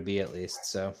signed him to be, at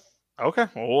least. So, okay,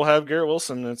 well, we'll have Garrett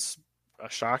Wilson. It's a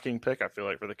shocking pick, I feel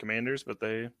like, for the Commanders, but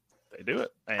they do it.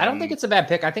 And I don't think it's a bad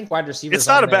pick. I think wide receiver. It's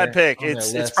not a bad pick.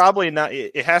 It's probably not.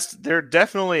 It has to. They're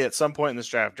definitely at some point in this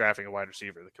draft drafting a wide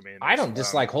receiver. The Commanders. I don't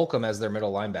dislike Holcomb as their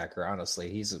middle linebacker.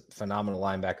 Honestly, he's a phenomenal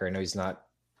linebacker. I know he's not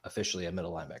officially a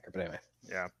middle linebacker, but anyway.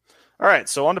 Yeah. All right,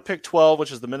 so on to pick 12,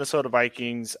 which is the Minnesota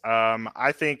Vikings.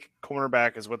 I think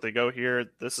cornerback is what they go here.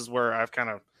 This is where I've kind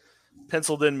of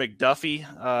penciled in McDuffie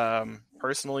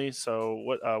personally. So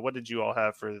what did you all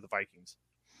have for the Vikings?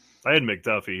 I had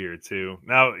McDuffie here too.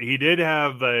 Now, he did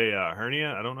have a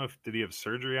hernia. I don't know did he have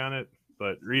surgery on it,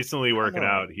 but recently working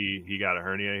out, he got a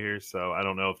hernia here. So I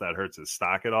don't know if that hurts his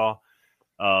stock at all.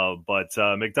 But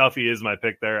McDuffie is my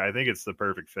pick there. I think it's the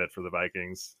perfect fit for the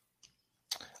Vikings.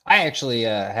 I actually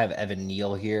have Evan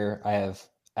Neal here. I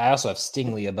also have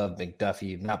Stingley above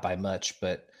McDuffie, not by much,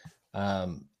 but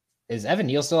is Evan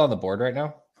Neal still on the board right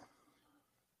now?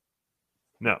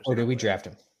 No. Or did we draft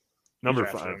him? Number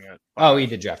 5. Oh, we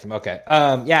did draft him. Okay.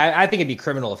 Yeah, I think it'd be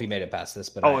criminal if he made it past this,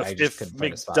 but I just couldn't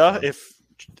find a spot. If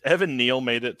Evan Neal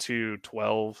made it to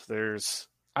 12,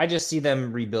 I just see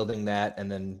them rebuilding that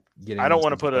and then getting. I don't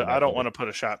want to put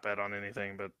a shot bet on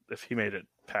anything, but if he made it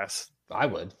past, I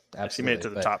would absolutely. If he made it to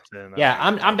the top 10. Yeah,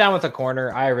 I'm down with the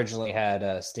corner. I originally had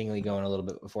Stingley going a little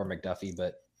bit before McDuffie,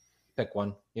 but pick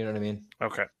one. You know what I mean?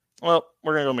 Okay. Well,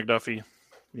 we're gonna go McDuffie.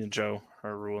 Me and Joe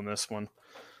are ruling this one.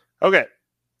 Okay.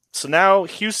 So now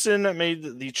Houston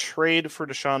made the trade for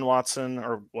Deshaun Watson,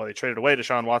 they traded away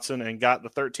Deshaun Watson and got the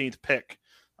 13th pick.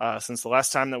 Since the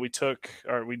last time that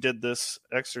we did this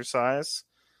exercise.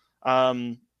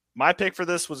 My pick for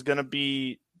this was going to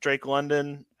be Drake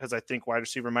London because I think wide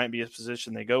receiver might be a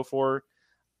position they go for.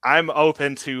 I'm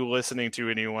open to listening to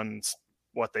anyone's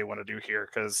what they want to do here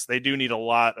because they do need a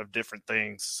lot of different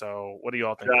things. So what do you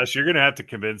all think? Josh, you're going to have to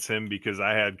convince him because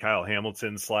I had Kyle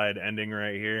Hamilton slide ending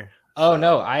right here. Oh,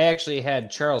 no, I actually had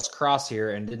Charles Cross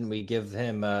here, and didn't we give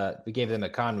him we gave them a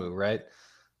Conwu, right?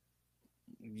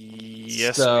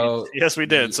 Yes, so, we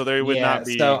did. So there would not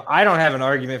be. So I don't have an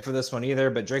argument for this one either,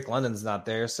 but Drake London's not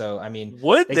there. So, I mean,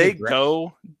 would they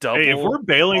go double? Hey, if we're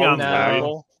bailing on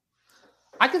Lloyd,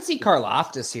 I could see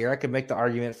Karlaftis here. I could make the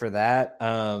argument for that.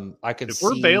 If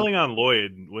we're bailing on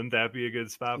Lloyd, wouldn't that be a good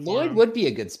spot for Lloyd him? would be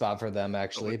a good spot for them,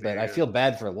 actually, but I feel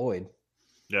bad for Lloyd.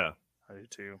 Yeah. I do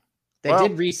too. They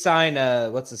did re-sign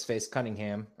what's his face,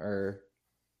 Cunningham or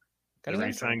Cunningham?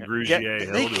 Re-sign Grugier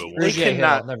Hill to a they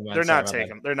cannot. They're not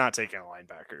taking a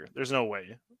linebacker. There's no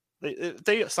way.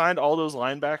 They signed all those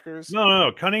linebackers.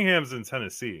 No. Cunningham's in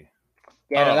Tennessee.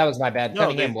 Yeah, no, that was my bad. No,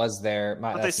 Cunningham was there.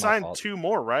 But they signed two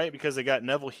more, right? Because they got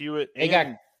Neville Hewitt. They got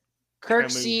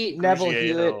Kirksey, Neville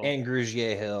Hewitt, and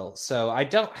Grugier Hill. So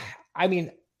it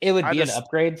would be an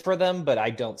upgrade for them, but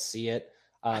I don't see it.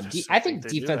 I think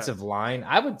defensive line,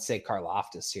 I would say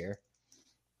Karlaftis here.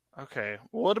 Okay.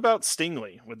 Well, what about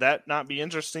Stingley? Would that not be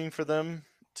interesting for them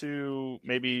to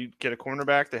maybe get a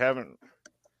cornerback? They haven't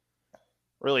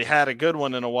really had a good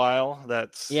one in a while.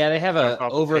 They have a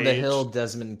over the hill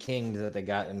Desmond King that they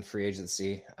got in free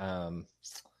agency.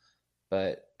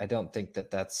 But I don't think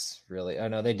that's really. Oh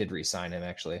no, they did re-sign him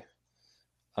actually.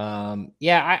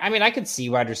 I could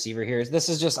see wide receiver here. This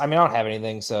is just. I don't have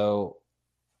anything, so.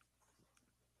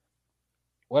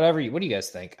 What do you guys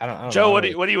think? I don't Joe, know. what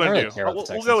do you want to do?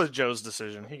 We'll go with Joe's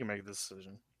decision. He can make this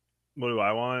decision. What do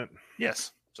I want?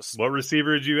 Yes. What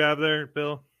receiver did you have there,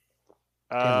 Bill?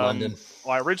 London.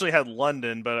 Well, I originally had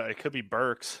London, but it could be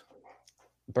Burks,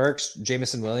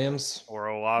 Jameson Williams, or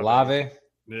Olave.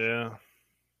 Yeah.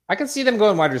 I can see them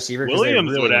going wide receiver.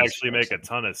 Williams would actually make a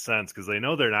ton of sense because they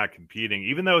know they're not competing.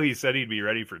 Even though he said he'd be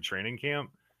ready for training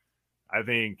camp, I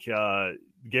think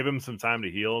give him some time to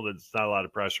heal. There's not a lot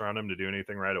of pressure on him to do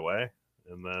anything right away.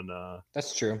 And then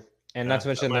that's true. And not to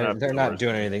mention they're not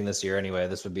doing anything this year anyway.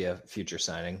 This would be a future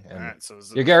signing. And right, so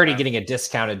you're already getting a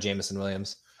discounted Jameson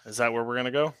Williams. Is that where we're going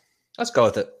to go? Let's go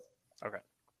with it. Okay.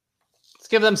 Let's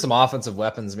give them some offensive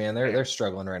weapons, man. They're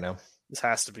struggling right now. This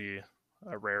has to be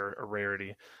a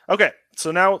rarity. Okay,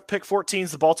 so now pick 14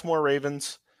 is the Baltimore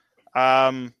Ravens.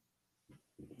 Defense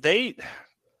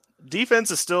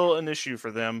is still an issue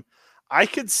for them. I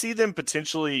could see them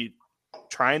potentially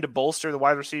trying to bolster the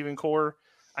wide receiving core.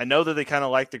 I know that they kind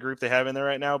of like the group they have in there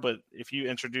right now, but if you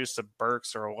introduce a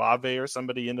Burks or Olave or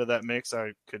somebody into that mix,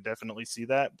 I could definitely see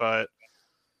that. But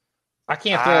I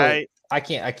can't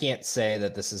say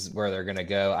that this is where they're going to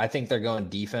go. I think they're going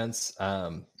defense.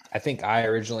 I think I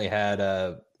originally had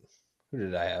who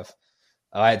did I have?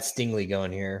 Oh, I had Stingley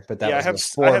going here, but that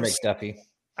was before McDuffie.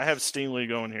 I have Stingley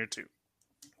going here too.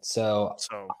 So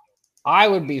I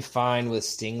would be fine with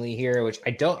Stingley here, which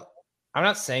I'm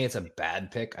not saying it's a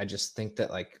bad pick. I just think that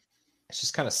it's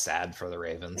just kind of sad for the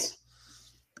Ravens.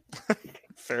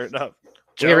 Fair enough.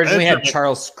 We originally had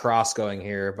Charles Cross going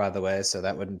here, by the way, so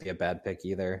that wouldn't be a bad pick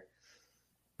either.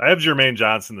 I have Jermaine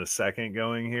Johnson the second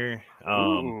going here.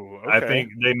 Ooh, okay. I think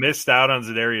they missed out on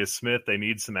Zadarius Smith. They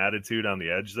need some attitude on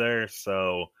the edge there.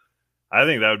 So I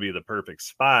think that would be the perfect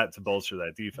spot to bolster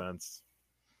that defense.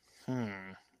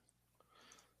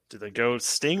 Do they go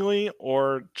Stingley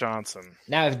or Johnson?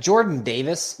 Now, if Jordan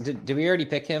Davis, did we already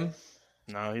pick him?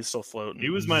 No, he's still floating. He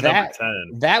was my number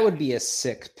 10. That would be a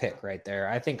sick pick right there.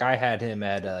 I think I had him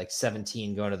at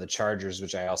 17 going to the Chargers,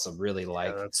 which I also really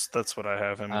like. Yeah, that's what I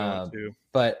have him going to.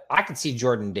 But I could see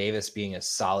Jordan Davis being a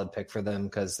solid pick for them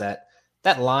because that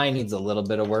line needs a little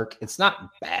bit of work. It's not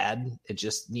bad. It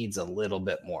just needs a little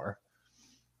bit more.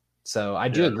 So I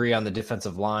do agree on the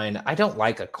defensive line. I don't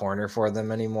like a corner for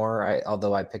them anymore,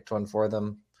 although I picked one for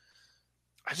them.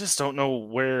 I just don't know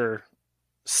where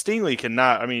Stingley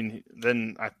cannot. I mean,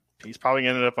 then he's probably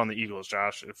ended up on the Eagles,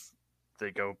 Josh, if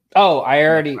they go. Oh,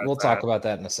 we'll talk about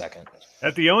that in a second.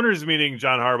 At the owners' meeting,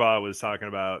 John Harbaugh was talking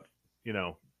about,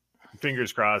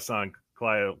 fingers crossed on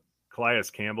Calais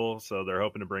Campbell, so they're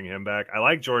hoping to bring him back. I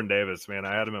like Jordan Davis, man.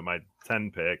 I had him at my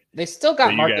 10 pick. They still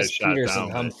got Marcus Peters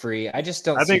and Humphrey. I just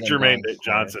don't. I think Jermaine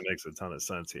Johnson makes a ton of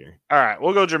sense here. All right,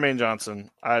 we'll go Jermaine Johnson.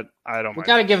 I don't. We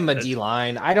got to give him a D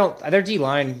line. Their D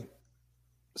line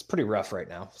is pretty rough right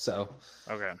now. So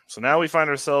okay, so now we find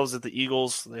ourselves at the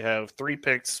Eagles. They have 3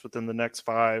 picks within the next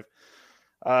 5.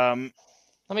 Let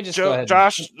me just go ahead.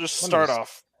 Josh, start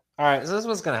off. All right, so this is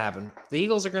what's going to happen. The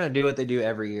Eagles are going to do what they do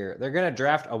every year. They're going to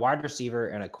draft a wide receiver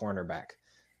and a cornerback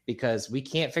because we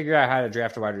can't figure out how to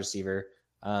draft a wide receiver.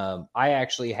 I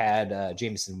actually had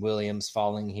Jameson Williams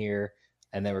falling here,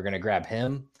 and they were going to grab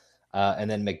him. and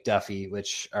then McDuffie,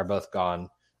 which are both gone.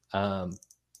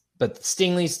 But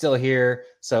Stingley's still here,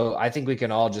 so I think we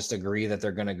can all just agree that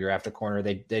they're going to draft a corner.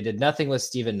 They did nothing with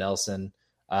Steven Nelson.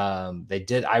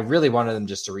 I really wanted them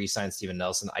just to re-sign Steven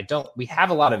Nelson. We have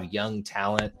a lot of young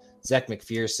talent, Zach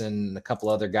McPherson and a couple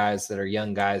other guys that are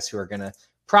young guys who are going to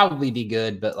probably be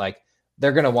good, but like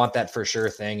they're going to want that for sure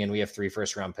thing. And we have 3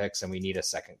 first-round picks and we need a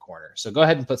second corner. So go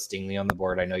ahead and put Stingley on the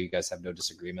board. I know you guys have no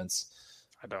disagreements.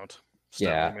 I don't.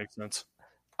 Yeah. Makes sense.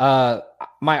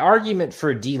 My argument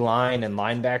for D-line and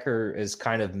linebacker is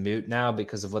kind of moot now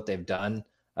because of what they've done.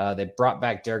 They brought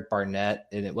back Derek Barnett,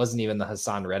 and it wasn't even the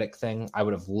Hassan Reddick thing. I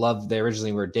would have loved. They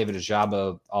originally were David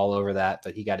Ajabo all over that,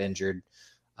 but he got injured.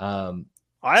 I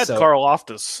had Carl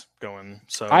Loftus going.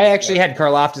 So I actually had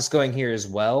Carl Loftus going here as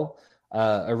well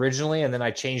originally, and then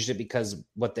I changed it because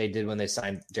what they did when they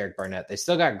signed Derek Barnett. They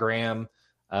still got Graham.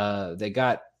 They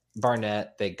got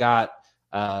Barnett. They got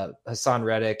Hassan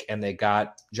Reddick, and they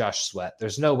got Josh Sweat.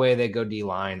 There's no way they go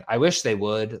D-line. I wish they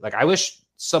would. Like, I wish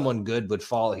someone good would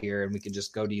fall here and we could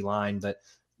just go D-line, but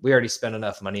we already spent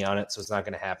enough money on it, so it's not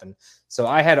going to happen. So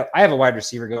I have a wide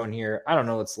receiver going here. I don't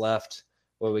know what's left.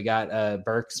 What we got?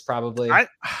 Burks probably. I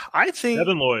think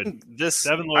Devin Lloyd.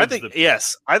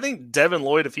 I think Devin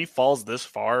Lloyd, if he falls this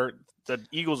far, the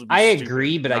Eagles would be I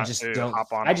agree, but I just don't.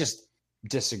 I just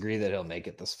disagree that he'll make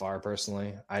it this far.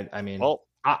 Personally, I mean, well,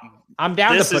 I'm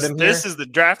down to put him here. This is the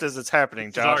draft as it's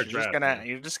happening, Josh.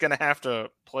 You're just gonna have to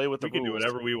play with the rules. We can do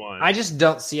whatever we want. I just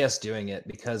don't see us doing it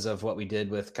because of what we did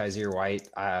with Kaiser White.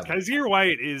 Kaiser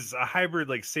White is a hybrid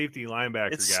like safety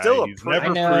linebacker it's guy. Still He's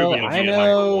never proven. I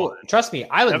know. Trust me,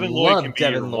 I would love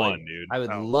Devin Lloyd. Dude. I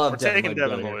would love Devin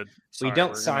Lloyd. Lloyd. We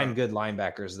don't sign good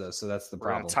linebackers though, so that's the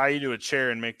problem. Tie you to a chair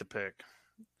and make the pick.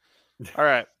 All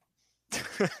right.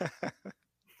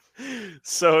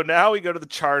 So now we go to the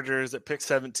Chargers at pick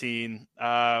 17.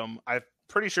 I'm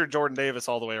pretty sure Jordan Davis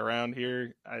all the way around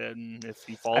here. And if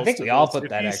he falls, I think we all put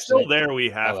that. If he's actually still there,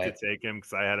 we have to take him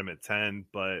because I had him at 10.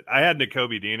 But I had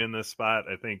Nakobe Dean in this spot.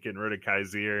 I think getting rid of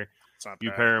Kaiser,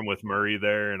 you pair him with Murray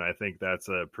there, and I think that's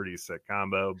a pretty sick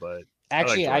combo. But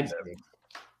actually, I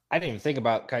didn't even think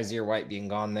about Kaiser White being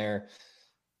gone there.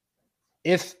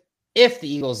 If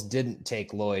the Eagles didn't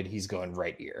take Lloyd, he's going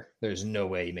right here. There's no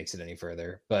way he makes it any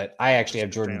further. But I actually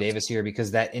have Jordan Davis here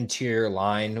because that interior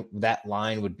line, that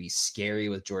line would be scary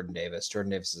with Jordan Davis.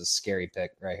 Jordan Davis is a scary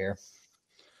pick right here.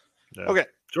 Yeah. Okay.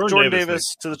 Jordan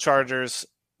Davis to the Chargers.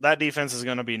 That defense is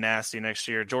going to be nasty next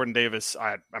year. Jordan Davis,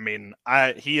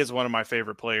 he is one of my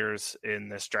favorite players in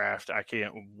this draft. I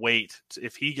can't wait.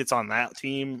 If he gets on that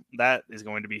team, that is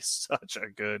going to be such a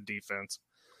good defense.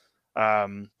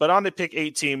 But on to pick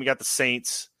 18, we got the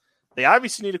Saints. They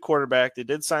obviously need a quarterback. They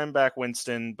did sign back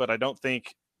Winston, but I don't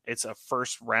think it's a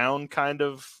first round kind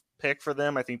of pick for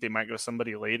them. I think they might go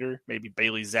somebody later, maybe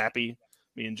Bailey Zappi,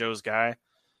 me and Joe's guy.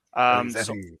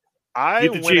 So I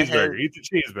eat the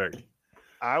cheeseburger.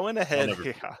 I went ahead.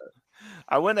 Yeah,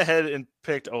 I went ahead and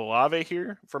picked Olave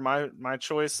here for my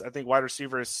choice. I think wide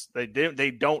receivers,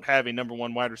 they don't have a number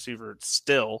one wide receiver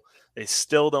still. They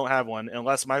still don't have one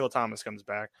unless Michael Thomas comes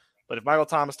back. But if Michael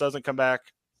Thomas doesn't come back,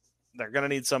 they're going to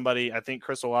need somebody. I think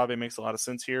Chris Olave makes a lot of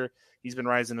sense here. He's been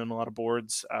rising in a lot of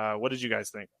boards. What did you guys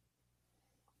think?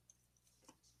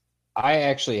 I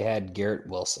actually had Garrett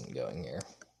Wilson going here,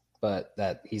 but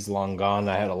that he's long gone.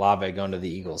 I had Olave going to the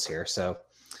Eagles here. So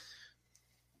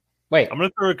wait, I'm going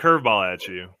to throw a curveball at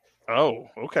you. Oh,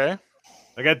 okay.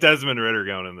 I got Desmond Ridder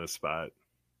going in this spot.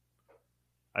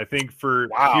 I think for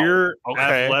pure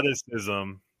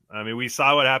athleticism, I mean, we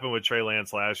saw what happened with Trey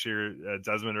Lance last year.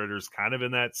 Desmond Ridder's kind of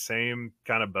in that same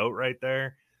kind of boat right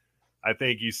there. I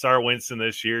think you start Winston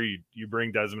this year. You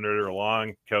bring Desmond Ridder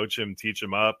along, coach him, teach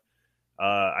him up.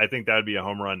 I think that would be a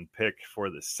home run pick for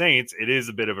the Saints. It is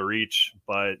a bit of a reach,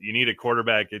 but you need a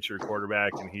quarterback. Get your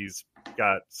quarterback, and he's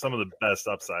got some of the best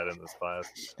upside in this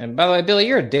class. And by the way, Billy,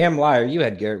 you're a damn liar. You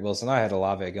had Garrett Wilson. I had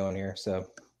Olave going here. So,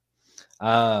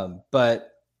 but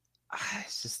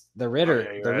it's just the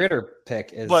Ridder, Ridder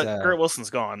pick is. But Garrett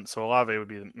Wilson's gone, so Olave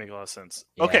would make a lot of sense.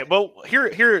 Yeah. Okay, well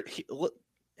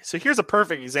so here's a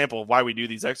perfect example of why we do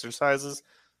these exercises.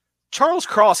 Charles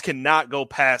Cross cannot go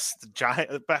past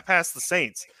the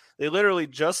Saints. They literally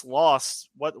just lost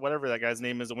whatever that guy's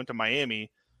name is that went to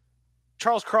Miami.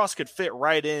 Charles Cross could fit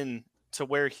right in to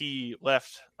where he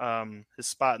left his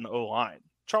spot in the O-line.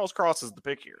 Charles Cross is the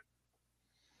pick here.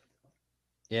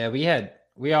 Yeah,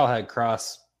 we all had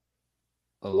Cross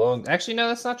alone. Actually, no,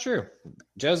 that's not true.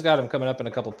 Joe's got him coming up in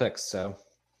a couple picks. So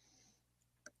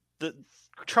the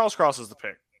Charles Cross is the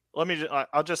pick. Let me.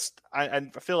 I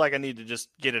feel like I need to just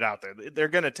get it out there. They're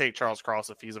going to take Charles Cross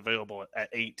if he's available at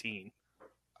 18.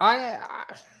 I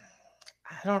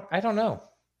I don't know.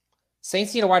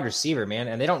 Saints need a wide receiver, man,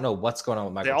 and they don't know what's going on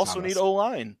with Michael They also Thomas. need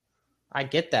O-line. I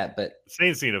get that, but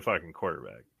Saints need a fucking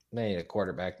quarterback. they need a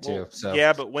quarterback too. Well, So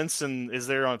yeah, but Winston is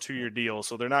there on a 2-year deal,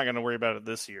 so they're not going to worry about it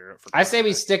this year. I say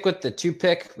we stick with the 2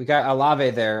 pick. We got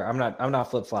Olave there. I'm not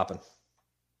flip flopping.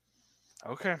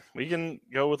 Okay, we can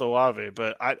go with Olave,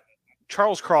 but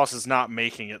Charles Cross is not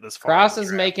making it this far. Cross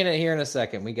is making it here in a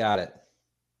second. We got it.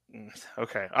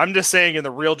 Okay, I'm just saying in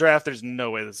the real draft, there's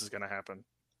no way this is going to happen.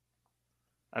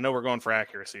 I know we're going for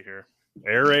accuracy here.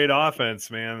 Air raid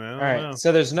offense, man. All right,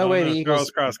 so there's no way the Eagles.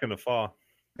 Charles Cross going to fall.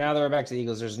 Now that we're back to the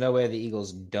Eagles, there's no way the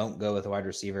Eagles don't go with a wide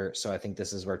receiver. So I think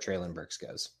this is where Treylon Burks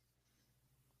goes.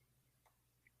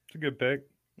 It's a good pick.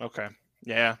 Okay,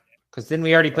 yeah. Because then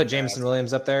we already put Jameson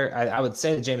Williams up there. I would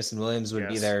say that Jameson Williams would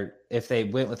be there if they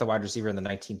went with a wide receiver in the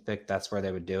 19th pick. That's where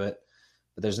they would do it.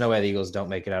 But there's no way the Eagles don't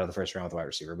make it out of the first round with a wide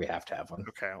receiver. We have to have one.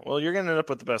 Okay, well, you're going to end up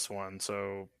with the best one,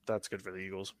 so that's good for the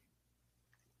Eagles.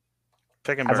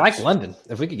 Picking I'd like London.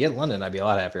 If we could get London, I'd be a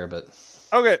lot happier. But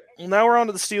okay, well, now we're on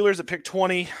to the Steelers at pick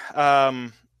 20.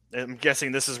 I'm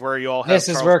guessing this is where you all have. This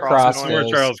is where Cross where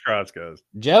Charles Cross goes.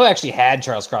 Joe actually had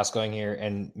Charles Cross going here,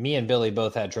 and me and Billy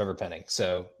both had Trevor Penning.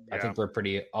 So I think we're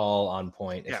pretty all on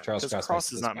point. If Charles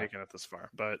Cross is not making it this far,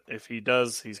 but if he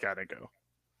does, he's got to go.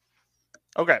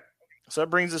 Okay, so that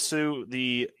brings us to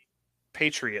the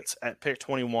Patriots at pick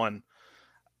 21.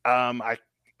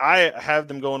 I have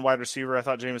them going wide receiver. I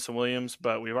thought Jameson Williams,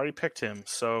 but we've already picked him,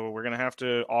 so we're gonna have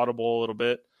to audible a little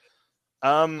bit.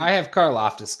 I have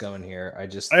Karlaftis going here. I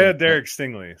had Derek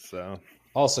Stingley, so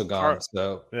also gone.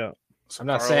 So yeah, I'm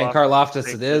not saying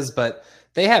Karlaftis it is, but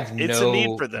they have it's a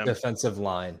need for them. Defensive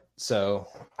line. So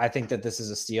I think that this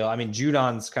is a steal. I mean,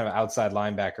 Judon's kind of outside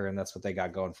linebacker, and that's what they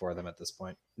got going for them at this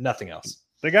point. Nothing else.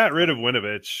 They got rid of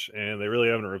Winovich, and they really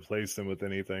haven't replaced him with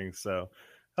anything. So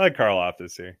I like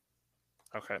Karlaftis here.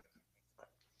 Okay.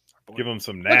 Give him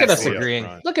some nasty. Look at us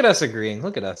agreeing. Look at us agreeing.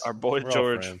 Look at us. Our boy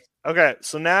George. Okay,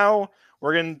 so now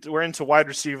we're into wide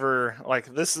receiver. Like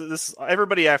this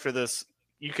everybody after this,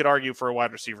 you could argue for a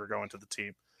wide receiver going to the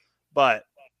team. But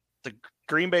the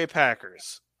Green Bay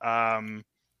Packers, in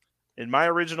my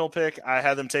original pick, I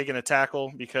had them taking a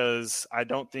tackle because I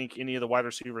don't think any of the wide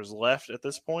receivers left at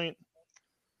this point.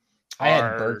 I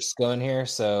had Burks going here,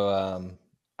 so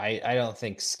I don't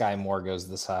think Sky Moore goes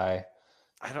this high.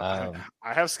 I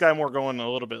have Sky Moore going a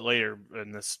little bit later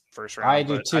in this first round. I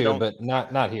do too, but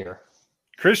not here.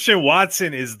 Christian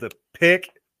Watson is the pick,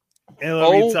 and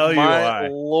let me tell you why.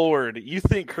 Lord, you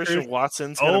think Christian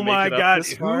Watson's going to make it up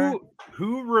this far?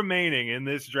 Who remaining in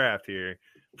this draft here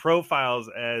profiles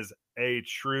as a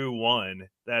true one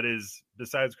that is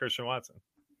besides Christian Watson?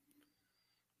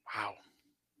 Wow.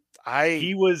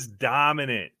 He was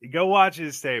dominant. Go watch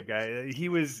his tape, guy. He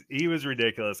was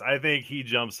ridiculous. I think he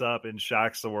jumps up and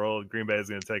shocks the world. Green Bay is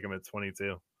going to take him at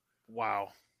 22. Wow.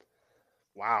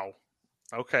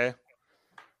 Okay.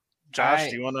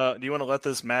 Josh, do you want to let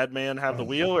this madman have the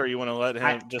wheel, or you want to let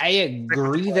him? I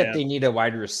agree that they need a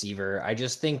wide receiver. I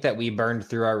just think that we burned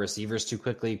through our receivers too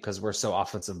quickly because we're so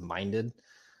offensive minded.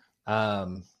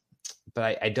 But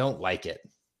I don't like it.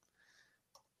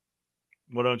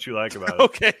 What don't you like about it?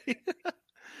 Okay.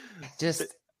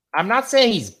 I'm not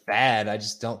saying he's bad. I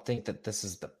just don't think that this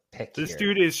is the pick. This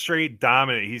dude is straight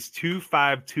dominant. He's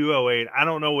 2'5", 208. I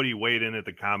don't know what he weighed in at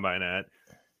the combine at.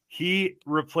 He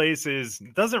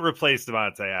doesn't replace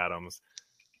Devontae Adams,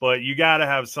 but you got to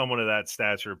have someone of that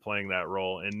stature playing that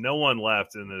role. And no one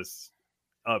left in this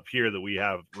up here that we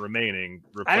have remaining.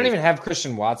 I don't even have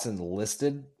Christian Watson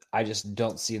listed. I just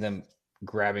don't see them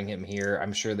grabbing him here.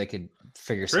 I'm sure they could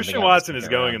figure something out. Christian Watson is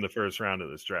going in the first round of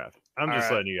this draft. I'm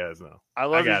just letting you guys know. I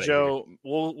love you, Joe.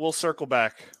 We'll circle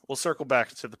back. We'll circle back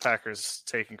to the Packers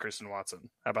taking Christian Watson.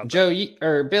 How about Joe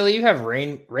or Billy? You have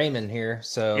Raymond here,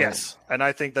 so yes, and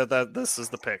I think that this is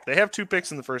the pick. They have 2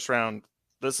 picks in the first round.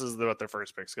 This is what their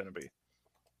first pick's going to be.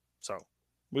 So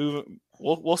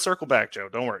we'll circle back, Joe.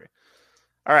 Don't worry.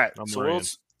 All right, let's move on.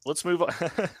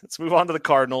 Let's move on to the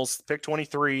Cardinals. Pick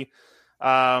 23.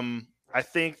 I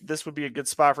think this would be a good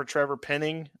spot for Trevor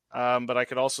Penning, but I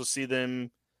could also see them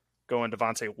going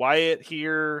Devontae Wyatt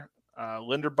here.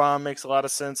 Linderbaum makes a lot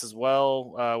of sense as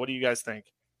well. What do you guys think?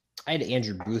 I had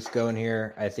Andrew Booth going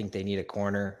here. I think they need a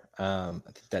corner. I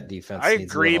think that defense. I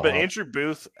agree, but Andrew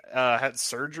Booth had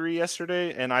surgery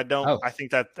yesterday, and I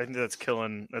think that's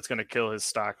killing. That's going to kill his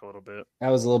stock a little bit. That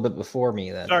was a little bit before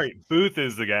me. Then sorry, Booth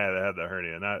is the guy that had the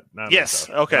hernia. Not yes.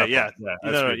 myself. Okay. Yeah.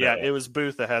 It was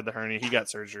Booth that had the hernia. He got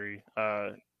surgery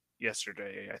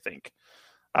yesterday, I think,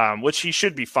 which he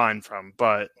should be fine from,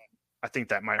 but I think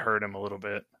that might hurt him a little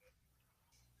bit.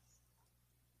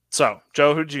 So,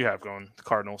 Joe, who did you have going? The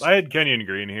Cardinals. I had Kenyon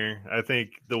Green here. I think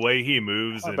the way he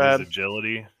moves and his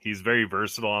agility, he's very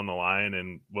versatile on the line.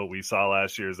 And what we saw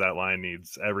last year is that line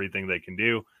needs everything they can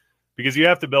do because you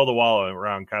have to build a wall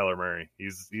around Kyler Murray.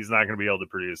 He's not going to be able to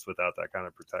produce without that kind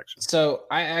of protection. So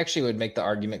I actually would make the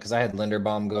argument because I had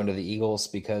Linderbaum going to the Eagles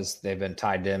because they've been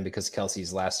tied to him because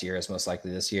Kelsey's last year is most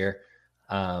likely this year.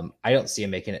 I don't see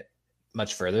him making it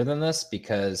much further than this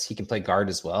because he can play guard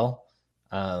as well.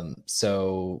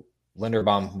 So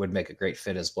Linderbaum would make a great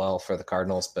fit as well for the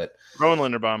Cardinals, but Rowan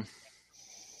Linderbaum.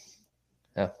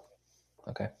 Yeah.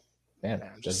 Okay. Man,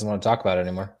 doesn't want to talk about it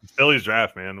anymore. Philly's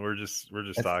draft, man. We're just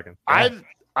talking. I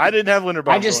didn't have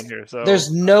Linderbaum going here, so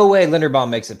there's no way Linderbaum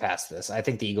makes it past this. I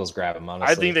think the Eagles grab him,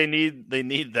 honestly. I think they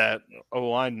need that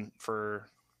O-line for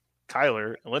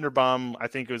Kyler. Linderbaum, I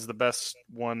think, was the best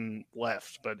one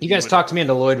left. But you guys talked me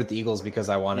into Lloyd with the Eagles because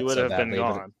I wanted so badly.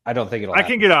 I don't think it'll happen. I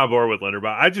can get on board with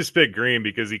Linderbaum. I just picked Green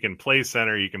because he can play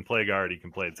center, he can play guard, he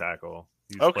can play tackle.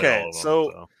 Okay,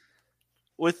 so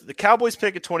with the Cowboys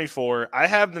pick at 24, I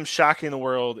have them shocking the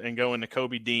world and going to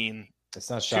Kobe Dean. It's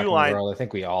not shocking the world. I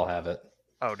think we all have it.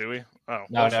 Oh, do we? Oh,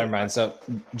 no, never mind. So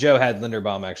Joe had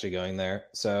Linderbaum actually going there.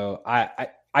 So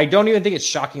I don't even think it's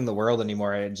shocking the world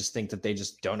anymore. I just think that they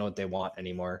just don't know what they want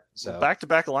anymore. So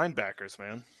back-to-back linebackers,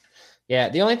 man. Yeah,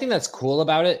 the only thing that's cool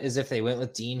about it is if they went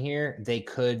with Dean here, they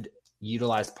could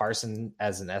utilize Parson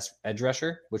as an edge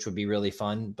rusher, which would be really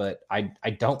fun. But I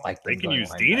don't like. They can use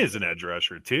Dean as an edge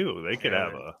rusher too. They could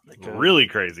have a really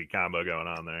crazy combo going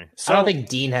on there. So I don't think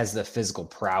Dean has the physical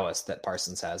prowess that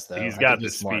Parsons has, though. He's got the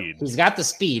speed. He's got the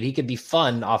speed. He could be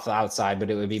fun off the outside,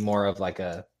 but it would be more of like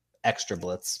a extra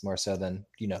blitz more so than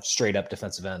straight up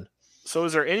defensive end. So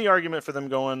is there any argument for them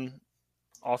going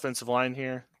offensive line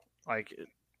here, like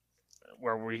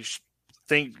where we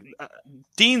think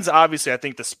Dean's obviously I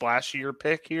think the splashier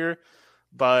pick here,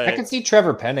 but I can see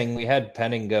Trevor Penning. We had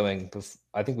Penning going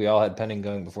I think we all had Penning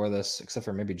going before this except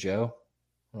for maybe Joe,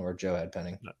 or Joe had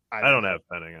Penning. I don't have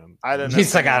Penning on. I don't.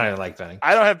 He's like, I don't like Penning.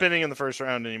 I don't have Penning in the first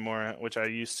round anymore, which I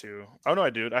used to. Oh no, I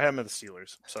do. I have him at the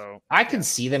Steelers. So I can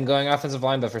see them going offensive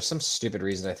line, but for some stupid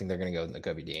reason, I think they're going to go with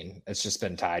Kobe Dean. It's just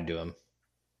been tied to him.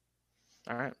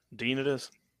 All right, Dean, it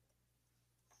is.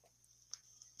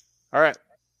 All right,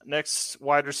 next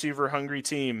wide receiver hungry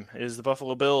team is the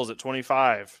Buffalo Bills at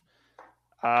 25.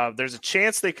 There's a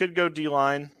chance they could go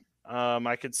D-line.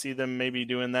 I could see them maybe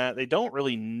doing that. They don't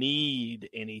really need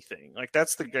anything. Like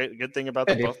that's the good thing about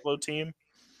the Buffalo team.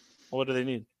 What do they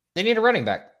need? They need a running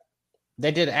back.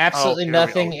 They did absolutely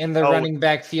nothing in the running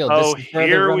back field.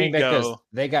 Here we go.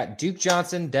 They got Duke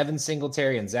Johnson, Devin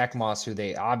Singletary, and Zach Moss, who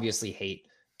they obviously hate.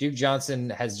 Duke Johnson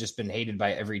has just been hated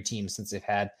by every team since they've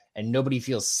had, and nobody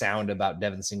feels sound about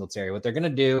Devin Singletary. What they're going to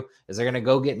do is they're going to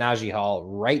go get Najee Hall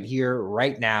right here,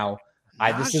 right now.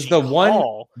 This is the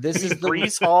one. This is the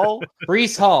Breece Hall.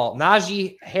 Breece Hall.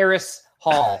 Najee Harris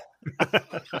Hall.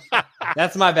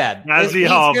 That's my bad. Najee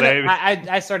Hall, baby.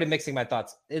 I started mixing my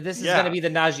thoughts. This is going to be the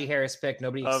Najee Harris pick.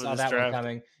 Nobody saw that one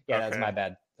coming. Yeah, that's my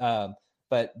bad.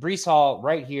 But Breece Hall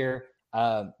right here.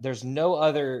 There's no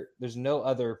other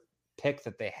pick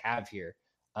that they have here.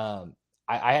 I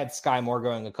had Sky Moore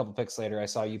going a couple picks later. I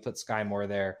saw you put Sky Moore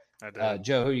there.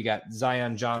 Joe, who you got?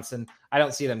 Zion Johnson. I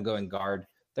don't see them going guard.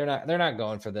 They're not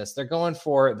going for this. They're going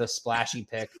for the splashy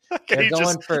pick. They're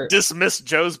going for dismiss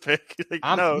Joe's pick. Like,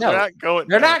 no, they're not going.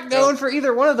 They're not going for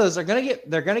either one of those. They're gonna get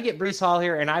Breece Hall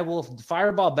here, and I will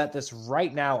fireball bet this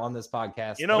right now on this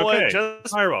podcast. You know what?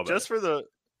 Just for the,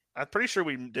 I'm pretty sure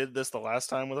we did this the last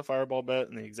time with a fireball bet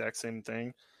and the exact same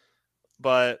thing.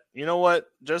 But you know what?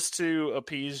 Just to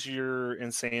appease your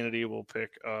insanity, we'll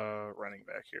pick a running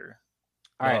back here.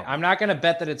 All right, I'm not going to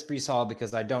bet that it's Breece Hall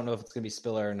because I don't know if it's going to be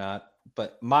Spiller or not.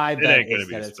 But my bet is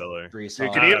that it's Breece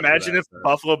Hall. Can you imagine if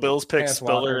Buffalo Bills pick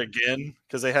Spiller again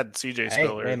because they had CJ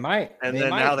Spiller? They might. And then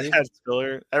now they have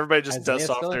Spiller. Everybody just dusts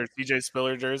off their CJ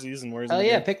Spiller jerseys and wears them. Oh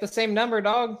yeah, pick the same number,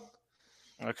 dog.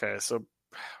 Okay, so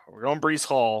we're going Breece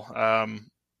Hall.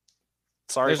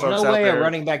 Sorry, there's no way a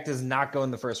running back does not go in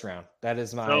the first round. That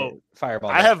is my fireball.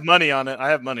 I have money on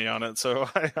it. So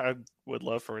I would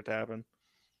love for it to happen.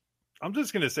 I'm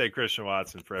just going to say Christian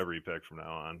Watson for every pick from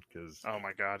now on because oh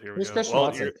my God, here we go.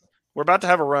 Well, we're about to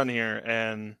have a run here,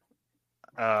 and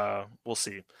we'll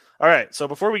see. All right, so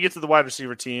before we get to the wide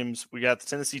receiver teams, we got the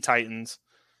Tennessee Titans.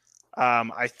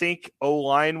 I think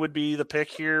O-line would be the pick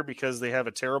here because they have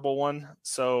a terrible one.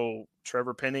 So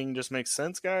Trevor Penning just makes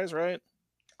sense, guys, right?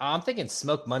 I'm thinking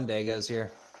Smoke Monday goes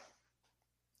here.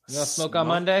 You know, Smoke on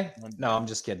Monday? No, I'm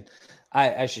just kidding.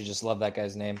 I should just love that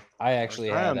guy's name. I actually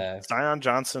had Zion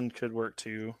Johnson could work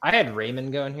too. I had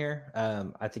Raymond going here.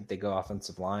 I think they go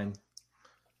offensive line.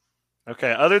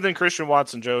 Okay. Other than Christian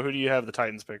Watson, Joe, who do you have the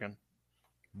Titans picking?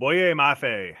 Boye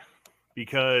Mafe,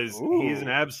 because he's an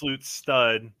Ooh. absolute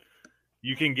stud.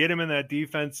 You can get him in that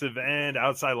defensive end,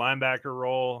 outside linebacker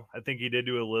role. I think he did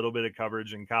do a little bit of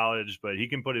coverage in college, but he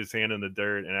can put his hand in the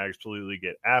dirt and absolutely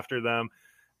get after them.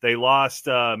 They lost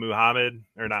but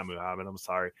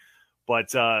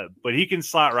he can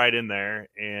slot right in there,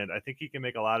 and I think he can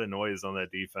make a lot of noise on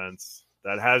that defense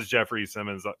that has Jeffrey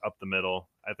Simmons up the middle.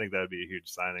 I think that would be a huge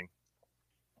signing.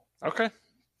 Okay.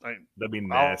 That'd be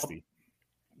nasty.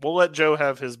 We'll let Joe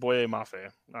have his Boye Mafe.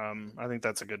 I think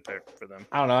that's a good pick for them.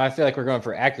 I don't know. I feel like we're going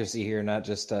for accuracy here, not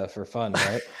just for fun,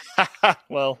 right?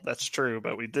 Well, that's true,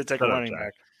 but we did take a running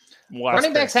back.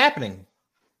 Running back's happening.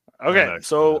 Okay,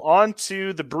 so on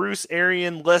to the Bruce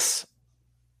Arians-less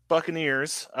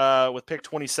Buccaneers with pick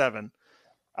 27.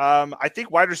 I think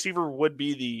wide receiver would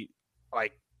be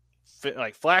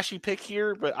the flashy pick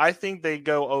here, but I think they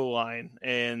go O-line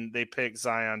and they pick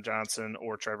Zion Johnson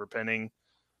or Trevor Penning.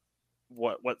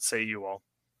 What say you all?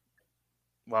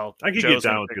 Well, I could get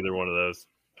down with either one of those.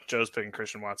 Joe's picking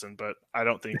Christian Watson, but I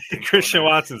don't think Christian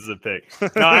Watson's the pick.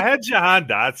 No, I had Jahan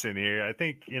Dotson here. I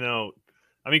think,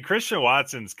 Christian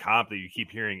Watson's comp that you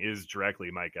keep hearing is directly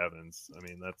Mike Evans. I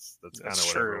mean, that's kind of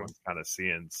what everyone's kind of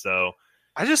seeing. So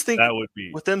I just think that would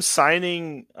be with them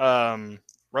signing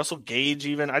Russell Gage,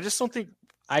 even I just don't think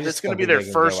it's going to be their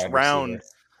first round. Receiver.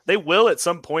 They will at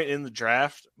some point in the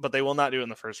draft, but they will not do it in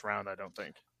the first round, I don't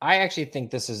think. I actually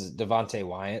think this is Devontae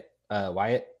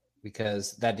Wyatt,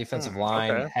 because that defensive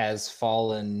line has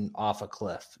fallen off a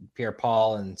cliff.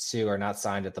 Pierre-Paul and Sue are not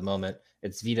signed at the moment.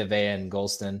 It's Vita Vea and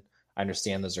Golston. I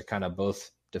understand those are kind of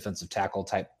both defensive tackle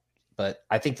type, but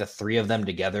I think the three of them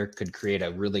together could create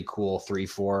a really cool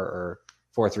 3-4 or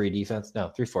 4-3 defense.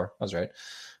 No, 3-4. I was right.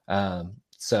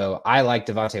 So I like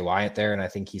Devontae Wyatt there, and I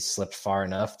think he's slipped far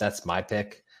enough. That's my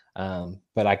pick.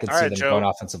 But I could see them going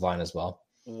offensive line as well.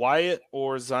 Wyatt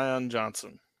or Zion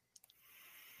Johnson?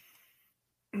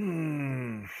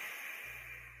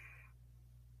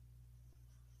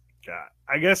 God,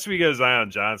 I guess we go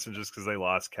Zion Johnson just because they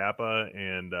lost Kappa,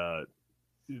 and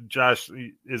Josh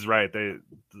is right.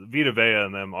 Vita Vea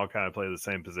and them all kind of play the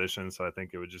same position, so I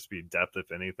think it would just be depth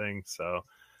if anything. So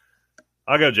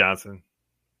I'll go Johnson.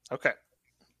 Okay,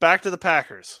 back to the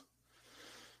Packers.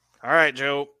 All right,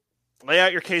 Joe. Lay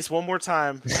out your case one more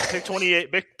time. Pick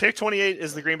 28. Pick 28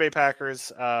 is the Green Bay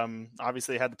Packers.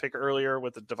 Obviously, they had the pick earlier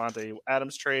with the Devontae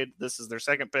Adams trade. This is their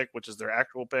second pick, which is their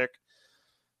actual pick.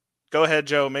 Go ahead,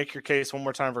 Joe. Make your case one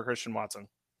more time for Christian Watson.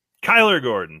 Kyler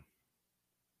Gordon.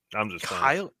 I'm just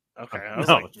Kyle. Okay,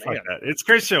 fuck that. It's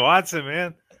Christian Watson,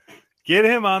 man. Get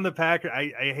him on the Packers.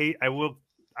 I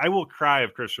will cry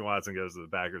if Christian Watson goes to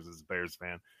the Packers as a Bears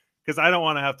fan, because I don't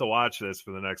want to have to watch this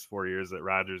for the next 4 years that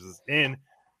Rodgers is in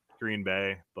Green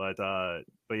Bay, but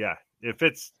yeah, it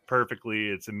fits perfectly.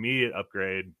 It's immediate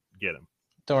upgrade. Get him.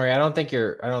 Don't worry. I don't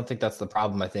think that's the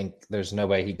problem. I think there's no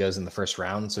way he goes in the first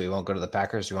round, so he won't go to the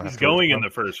Packers. He's going in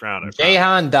the first round.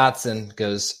 Jahan Dotson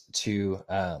goes to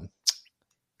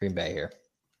Green Bay here.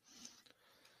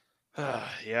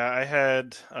 Yeah, I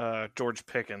had George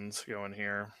Pickens going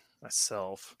here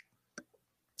myself.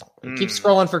 Keep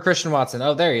scrolling for Christian Watson.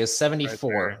 Oh, there he is,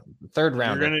 74, right third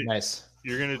round. Nice.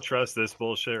 You're gonna trust this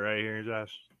bullshit right here, Josh?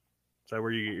 Is that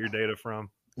where you get your data from?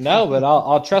 No, but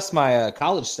I'll trust my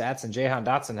college stats. And Jahan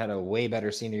Dotson had a way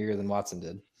better senior year than Watson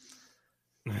did.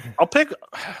 We'll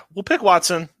pick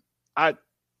Watson.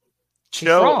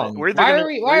 Wrong.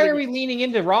 Why are we leaning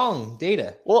into wrong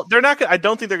data? Well, they're not. I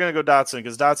don't think they're going to go Dotson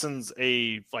because Dotson's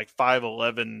a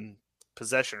 5'11"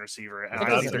 possession receiver. It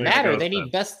doesn't matter. They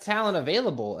need best talent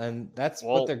available, and that's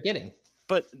what they're getting.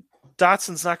 But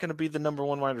Dotson's not going to be the number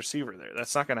one wide receiver there.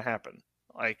 That's not going to happen.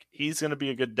 He's going to be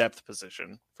a good depth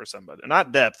position for somebody.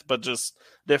 Not depth, but just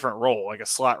different role, like a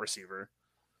slot receiver.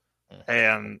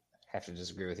 And I have to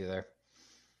disagree with you there.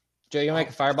 Joe, you make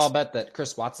a fireball bet that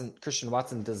Christian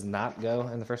Watson does not go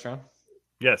in the first round?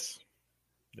 Yes,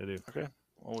 I do. Okay.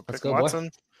 Well, we'll pick Watson,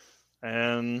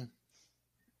 and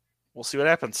we'll see what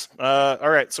happens. All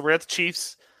right, so we're at the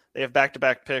Chiefs. They have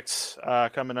back-to-back picks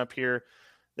coming up here.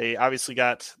 They obviously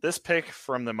got this pick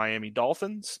from the Miami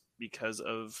Dolphins because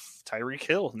of Tyreek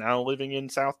Hill now living in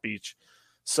South Beach.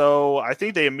 So I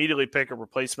think they immediately pick a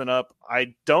replacement up.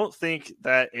 I don't think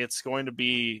that it's going to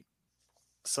be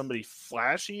somebody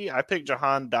flashy. I picked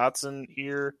Jahan Dotson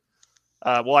here.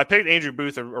 I picked Andrew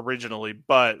Booth originally,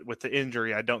 but with the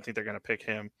injury, I don't think they're going to pick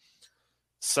him.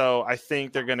 So I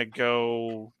think they're going to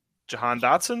go Jahan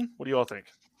Dotson. What do you all think?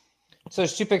 So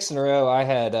there's two picks in a row. I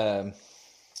had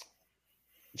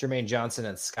Jermaine Johnson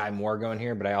and Sky Moore going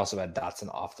here, but I also had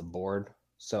Dotson off the board.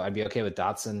 So I'd be okay with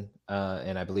Dotson.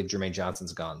 And I believe Jermaine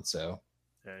Johnson's gone. So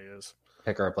Yeah, he is.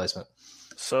 pick a replacement.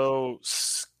 So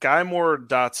Sky Moore,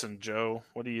 Dotson, Joe,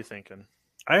 what are you thinking?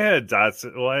 I had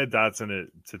Dotson. Well, I had Dotson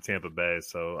to Tampa Bay,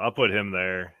 so I'll put him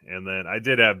there. And then I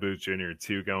did have Booth Jr.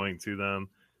 too going to them.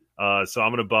 So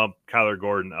I'm going to bump Kyler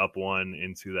Gordon up one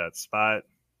into that spot,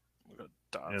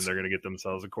 and they're going to get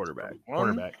themselves a quarterback.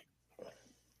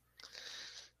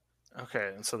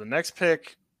 Okay, and so the next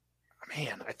pick,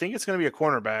 man, I think it's going to be a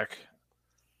cornerback.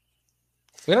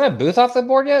 We don't have Booth off the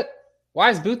board yet? Why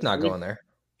is Booth not going there?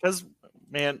 Because,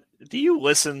 man, do you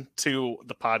listen to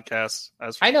the podcast?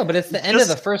 I know, but it's the end of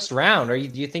the first round. Do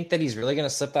you think that he's really going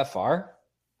to slip that far?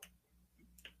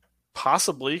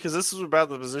 Possibly, because this is about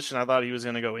the position I thought he was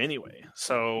going to go anyway.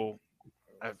 So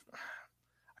I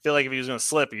feel like if he was going to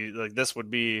slip, this would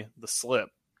be the slip.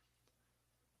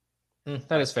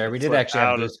 That is fair. We did actually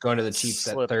have Booth going to the Chiefs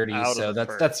at 30, so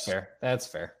that's fair. That's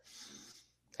fair.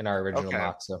 In our original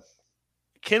mock, so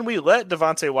can we let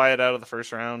Devontae Wyatt out of the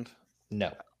first round?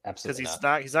 No, absolutely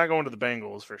because he's not going to the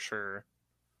Bengals for sure.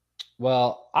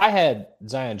 Well, I had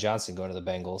Zion Johnson going to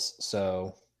the Bengals,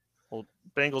 so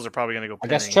Bengals are probably going to go. I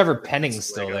guess Trevor Penning's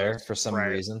still there for some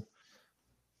reason.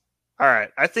 All right,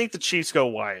 I think the Chiefs go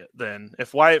Wyatt then.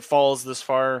 If Wyatt falls this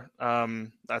far,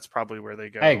 that's probably where they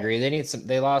go. I agree. They need some.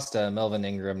 They lost Melvin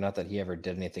Ingram. Not that he ever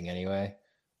did anything anyway.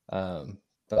 But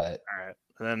all right,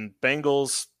 and then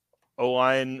Bengals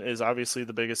O-line is obviously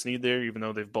the biggest need there, even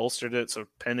though they've bolstered it. So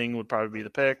Penning would probably be the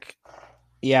pick.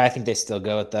 Yeah, I think they still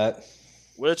go with that.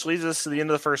 Which leads us to the end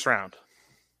of the first round.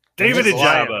 David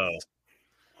Ojabo.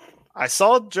 I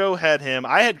saw Joe had him.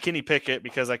 I had Kenny Pickett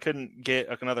because I couldn't get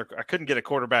a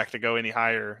quarterback to go any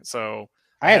higher. So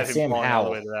I had Sam Howell.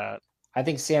 Howell. To that. I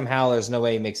think Sam Howell, there's no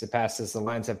way he makes it past this. The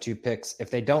Lions have 2 picks. If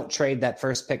they don't trade that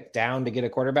first pick down to get a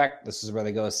quarterback, this is where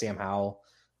they go with Sam Howell.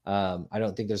 I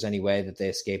don't think there's any way that they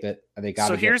escape it. They got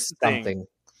to get something. Thing.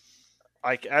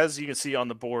 Like, as you can see on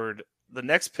the board, the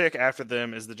next pick after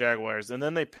them is the Jaguars, and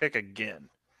then they pick again.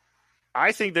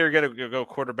 I think they're going to go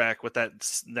quarterback with that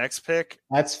next pick.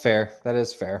 That's fair. That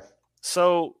is fair.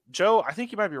 So, Joe, I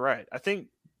think you might be right. I think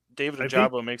David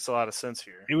Ojabo makes a lot of sense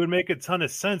here. It would make a ton of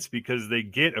sense because they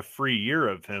get a free year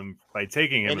of him by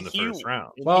taking him in the first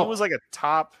round. Well,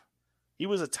 he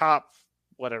was a top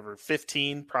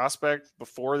 15 prospect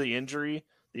before the injury,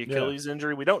 the Achilles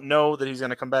injury. We don't know that he's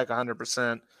going to come back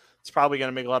 100%. It's probably going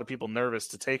to make a lot of people nervous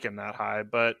to take him that high,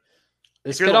 but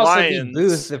this could also be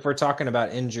Booth if we're talking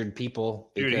about injured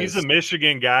people. Dude, he's a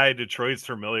Michigan guy. Detroit's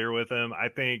familiar with him. I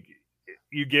think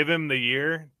you give him the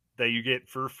year that you get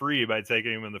for free by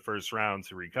taking him in the first round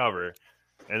to recover,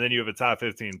 and then you have a top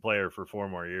 15 player for 4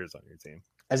 more years on your team.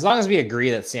 As long as we agree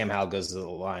that Sam Howell goes to the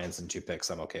Lions in 2 picks,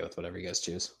 I'm okay with whatever you guys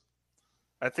choose.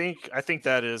 I think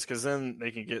that is because then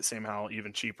they can get Sam Howell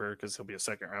even cheaper because he'll be a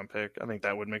 2nd-round pick. I think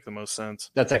that would make the most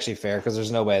sense. That's actually fair because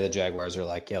there's no way the Jaguars are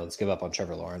like, yeah, let's give up on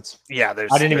Trevor Lawrence. Yeah,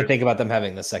 I didn't even think about them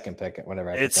having the 2nd pick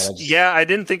whenever I I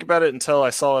didn't think about it until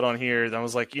I saw it on here. And I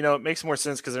was like, it makes more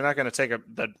sense because they're not going to take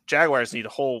the Jaguars need a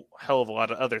whole hell of a lot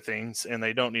of other things, and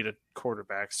they don't need a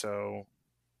quarterback. So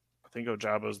I think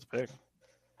Ojabo's the pick.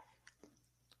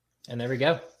 And there we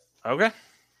go. Okay.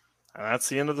 And that's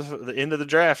the end of the end of the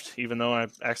draft, even though I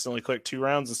accidentally clicked 2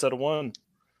 rounds instead of 1.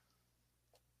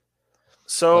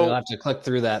 So you'll have to click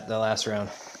through the last round.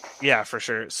 Yeah, for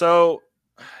sure. So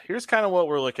here's kind of what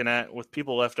we're looking at with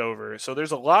people left over. So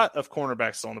there's a lot of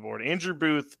cornerbacks still on the board. Andrew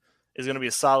Booth is going to be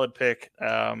a solid pick in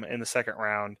the 2nd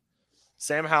round.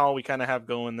 Sam Howell we kind of have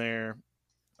going there.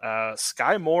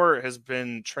 Sky Moore has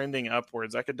been trending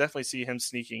upwards. I could definitely see him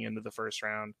sneaking into the 1st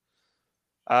round.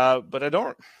 But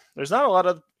there's not a lot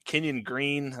of Kenyon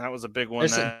Green. That was a big one.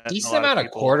 There's a decent amount of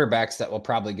quarterbacks that will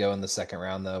probably go in the 2nd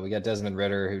round, though. We got Desmond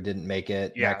Ridder, who didn't make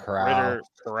it. Yeah, Matt Corral. Ridder,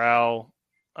 Corral.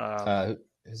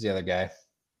 Who's the other guy?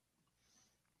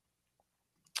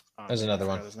 There's another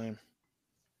one. His name.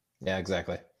 Yeah,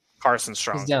 exactly. Carson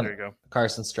Strong. There you go.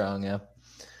 Carson Strong, yeah.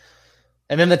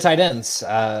 And then the tight ends.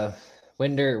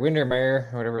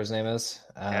 Windermeyer, whatever his name is.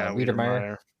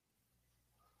 Wiedermeyer.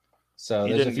 So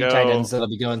there's a few tight ends that'll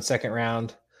be going 2nd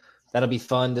round. That'll be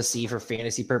fun to see for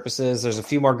fantasy purposes. There's a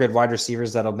few more good wide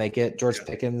receivers that'll make it. George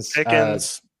Pickens,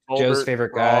 Joe's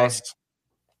favorite guy.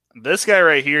 This guy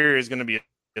right here is going to be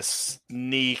a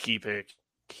sneaky pick.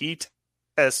 He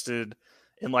tested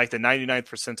in like the 99th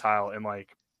percentile, and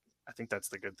like I think that's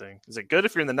the good thing. Is it good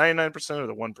if you're in the 99% or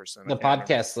the 1%? The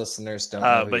podcast listeners don't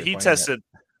know. But he tested.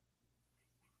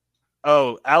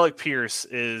 Alec Pierce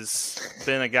is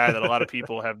been a guy that a lot of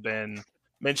people have been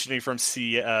mentioning from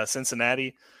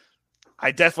Cincinnati.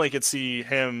 I definitely could see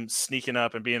him sneaking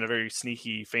up and being a very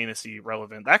sneaky fantasy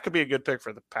relevant. That could be a good pick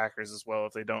for the Packers as well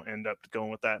if they don't end up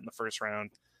going with that in the first round,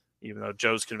 even though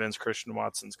Joe's convinced Christian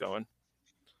Watson's going.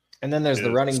 And then there's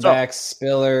the running backs,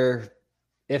 Spiller.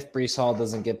 If Breece Hall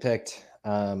doesn't get picked,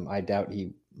 I doubt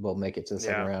he will make it to the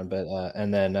second round. But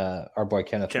and then our boy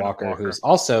Kenneth Walker, who's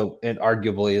also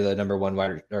arguably the number one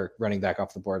running back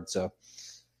off the board. So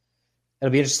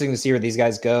it'll be interesting to see where these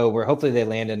guys go. Where hopefully they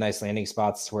land in nice landing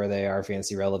spots where they are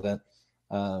fantasy relevant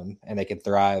and they can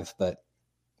thrive. But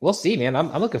we'll see, man.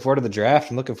 I'm looking forward to the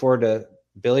draft. I'm looking forward to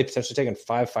Billy potentially taking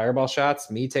 5 fireball shots,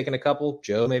 me taking a couple,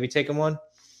 Joe maybe taking one.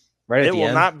 Right at the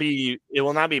end. It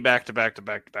will not be back to back to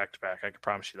back to back to back. I can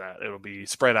promise you that. It'll be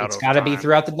spread out. It's got to be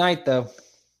throughout the night, though.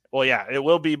 Well, yeah, it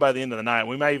will be by the end of the night.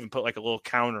 We might even put like a little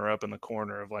counter up in the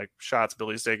corner of like shots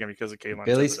Billy's taking because of Kayvon.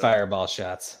 Billy's fireball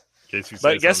shots.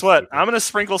 But guess what? I'm going to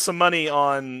sprinkle some money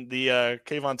on the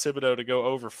Kayvon Thibodeau to go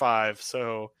over 5.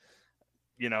 So,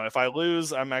 if I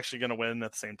lose, I'm actually going to win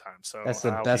at the same time. So that's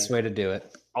the best way to do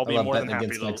it. I'll be more than happy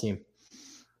against my team.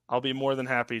 I'll be more than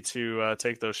happy to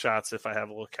take those shots if I have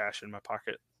a little cash in my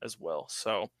pocket as well.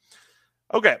 So,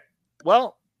 okay.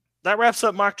 Well, that wraps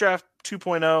up Mock Draft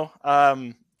 2.0.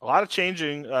 A lot of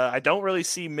changing. I don't really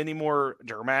see many more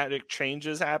dramatic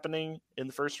changes happening in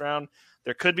the first round.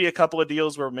 There could be a couple of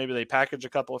deals where maybe they package a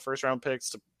couple of first-round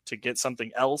picks to get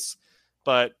something else.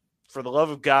 But for the love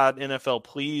of God, NFL,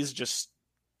 please just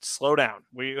slow down.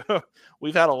 We've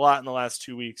had a lot in the last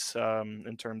 2 weeks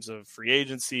in terms of free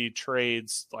agency,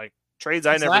 trades I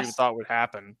never even thought would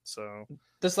happen. So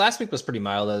this last week was pretty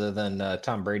mild, other than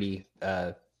Tom Brady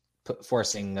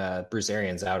forcing Bruce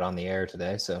Arians out on the air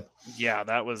today. So yeah,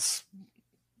 that was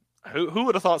who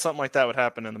would have thought something like that would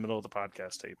happen in the middle of the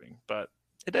podcast taping, but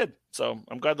it did. So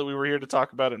I'm glad that we were here to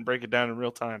talk about it and break it down in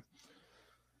real time.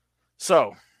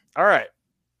 So, all right.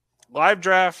 Live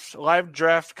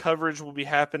draft coverage will be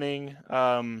happening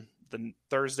the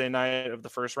Thursday night of the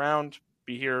first round.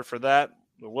 Be here for that.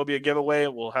 There will be a giveaway.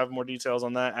 We'll have more details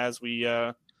on that as we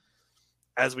go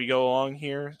along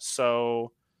here.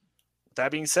 So, with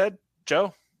that being said,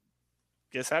 Joe,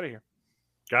 get us out of here.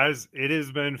 Guys, it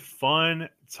has been fun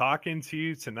talking to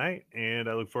you tonight, and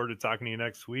I look forward to talking to you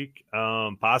next week.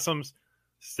 Possums,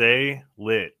 stay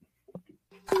lit.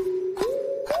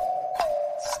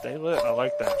 Stay lit. I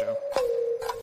like that, Joe.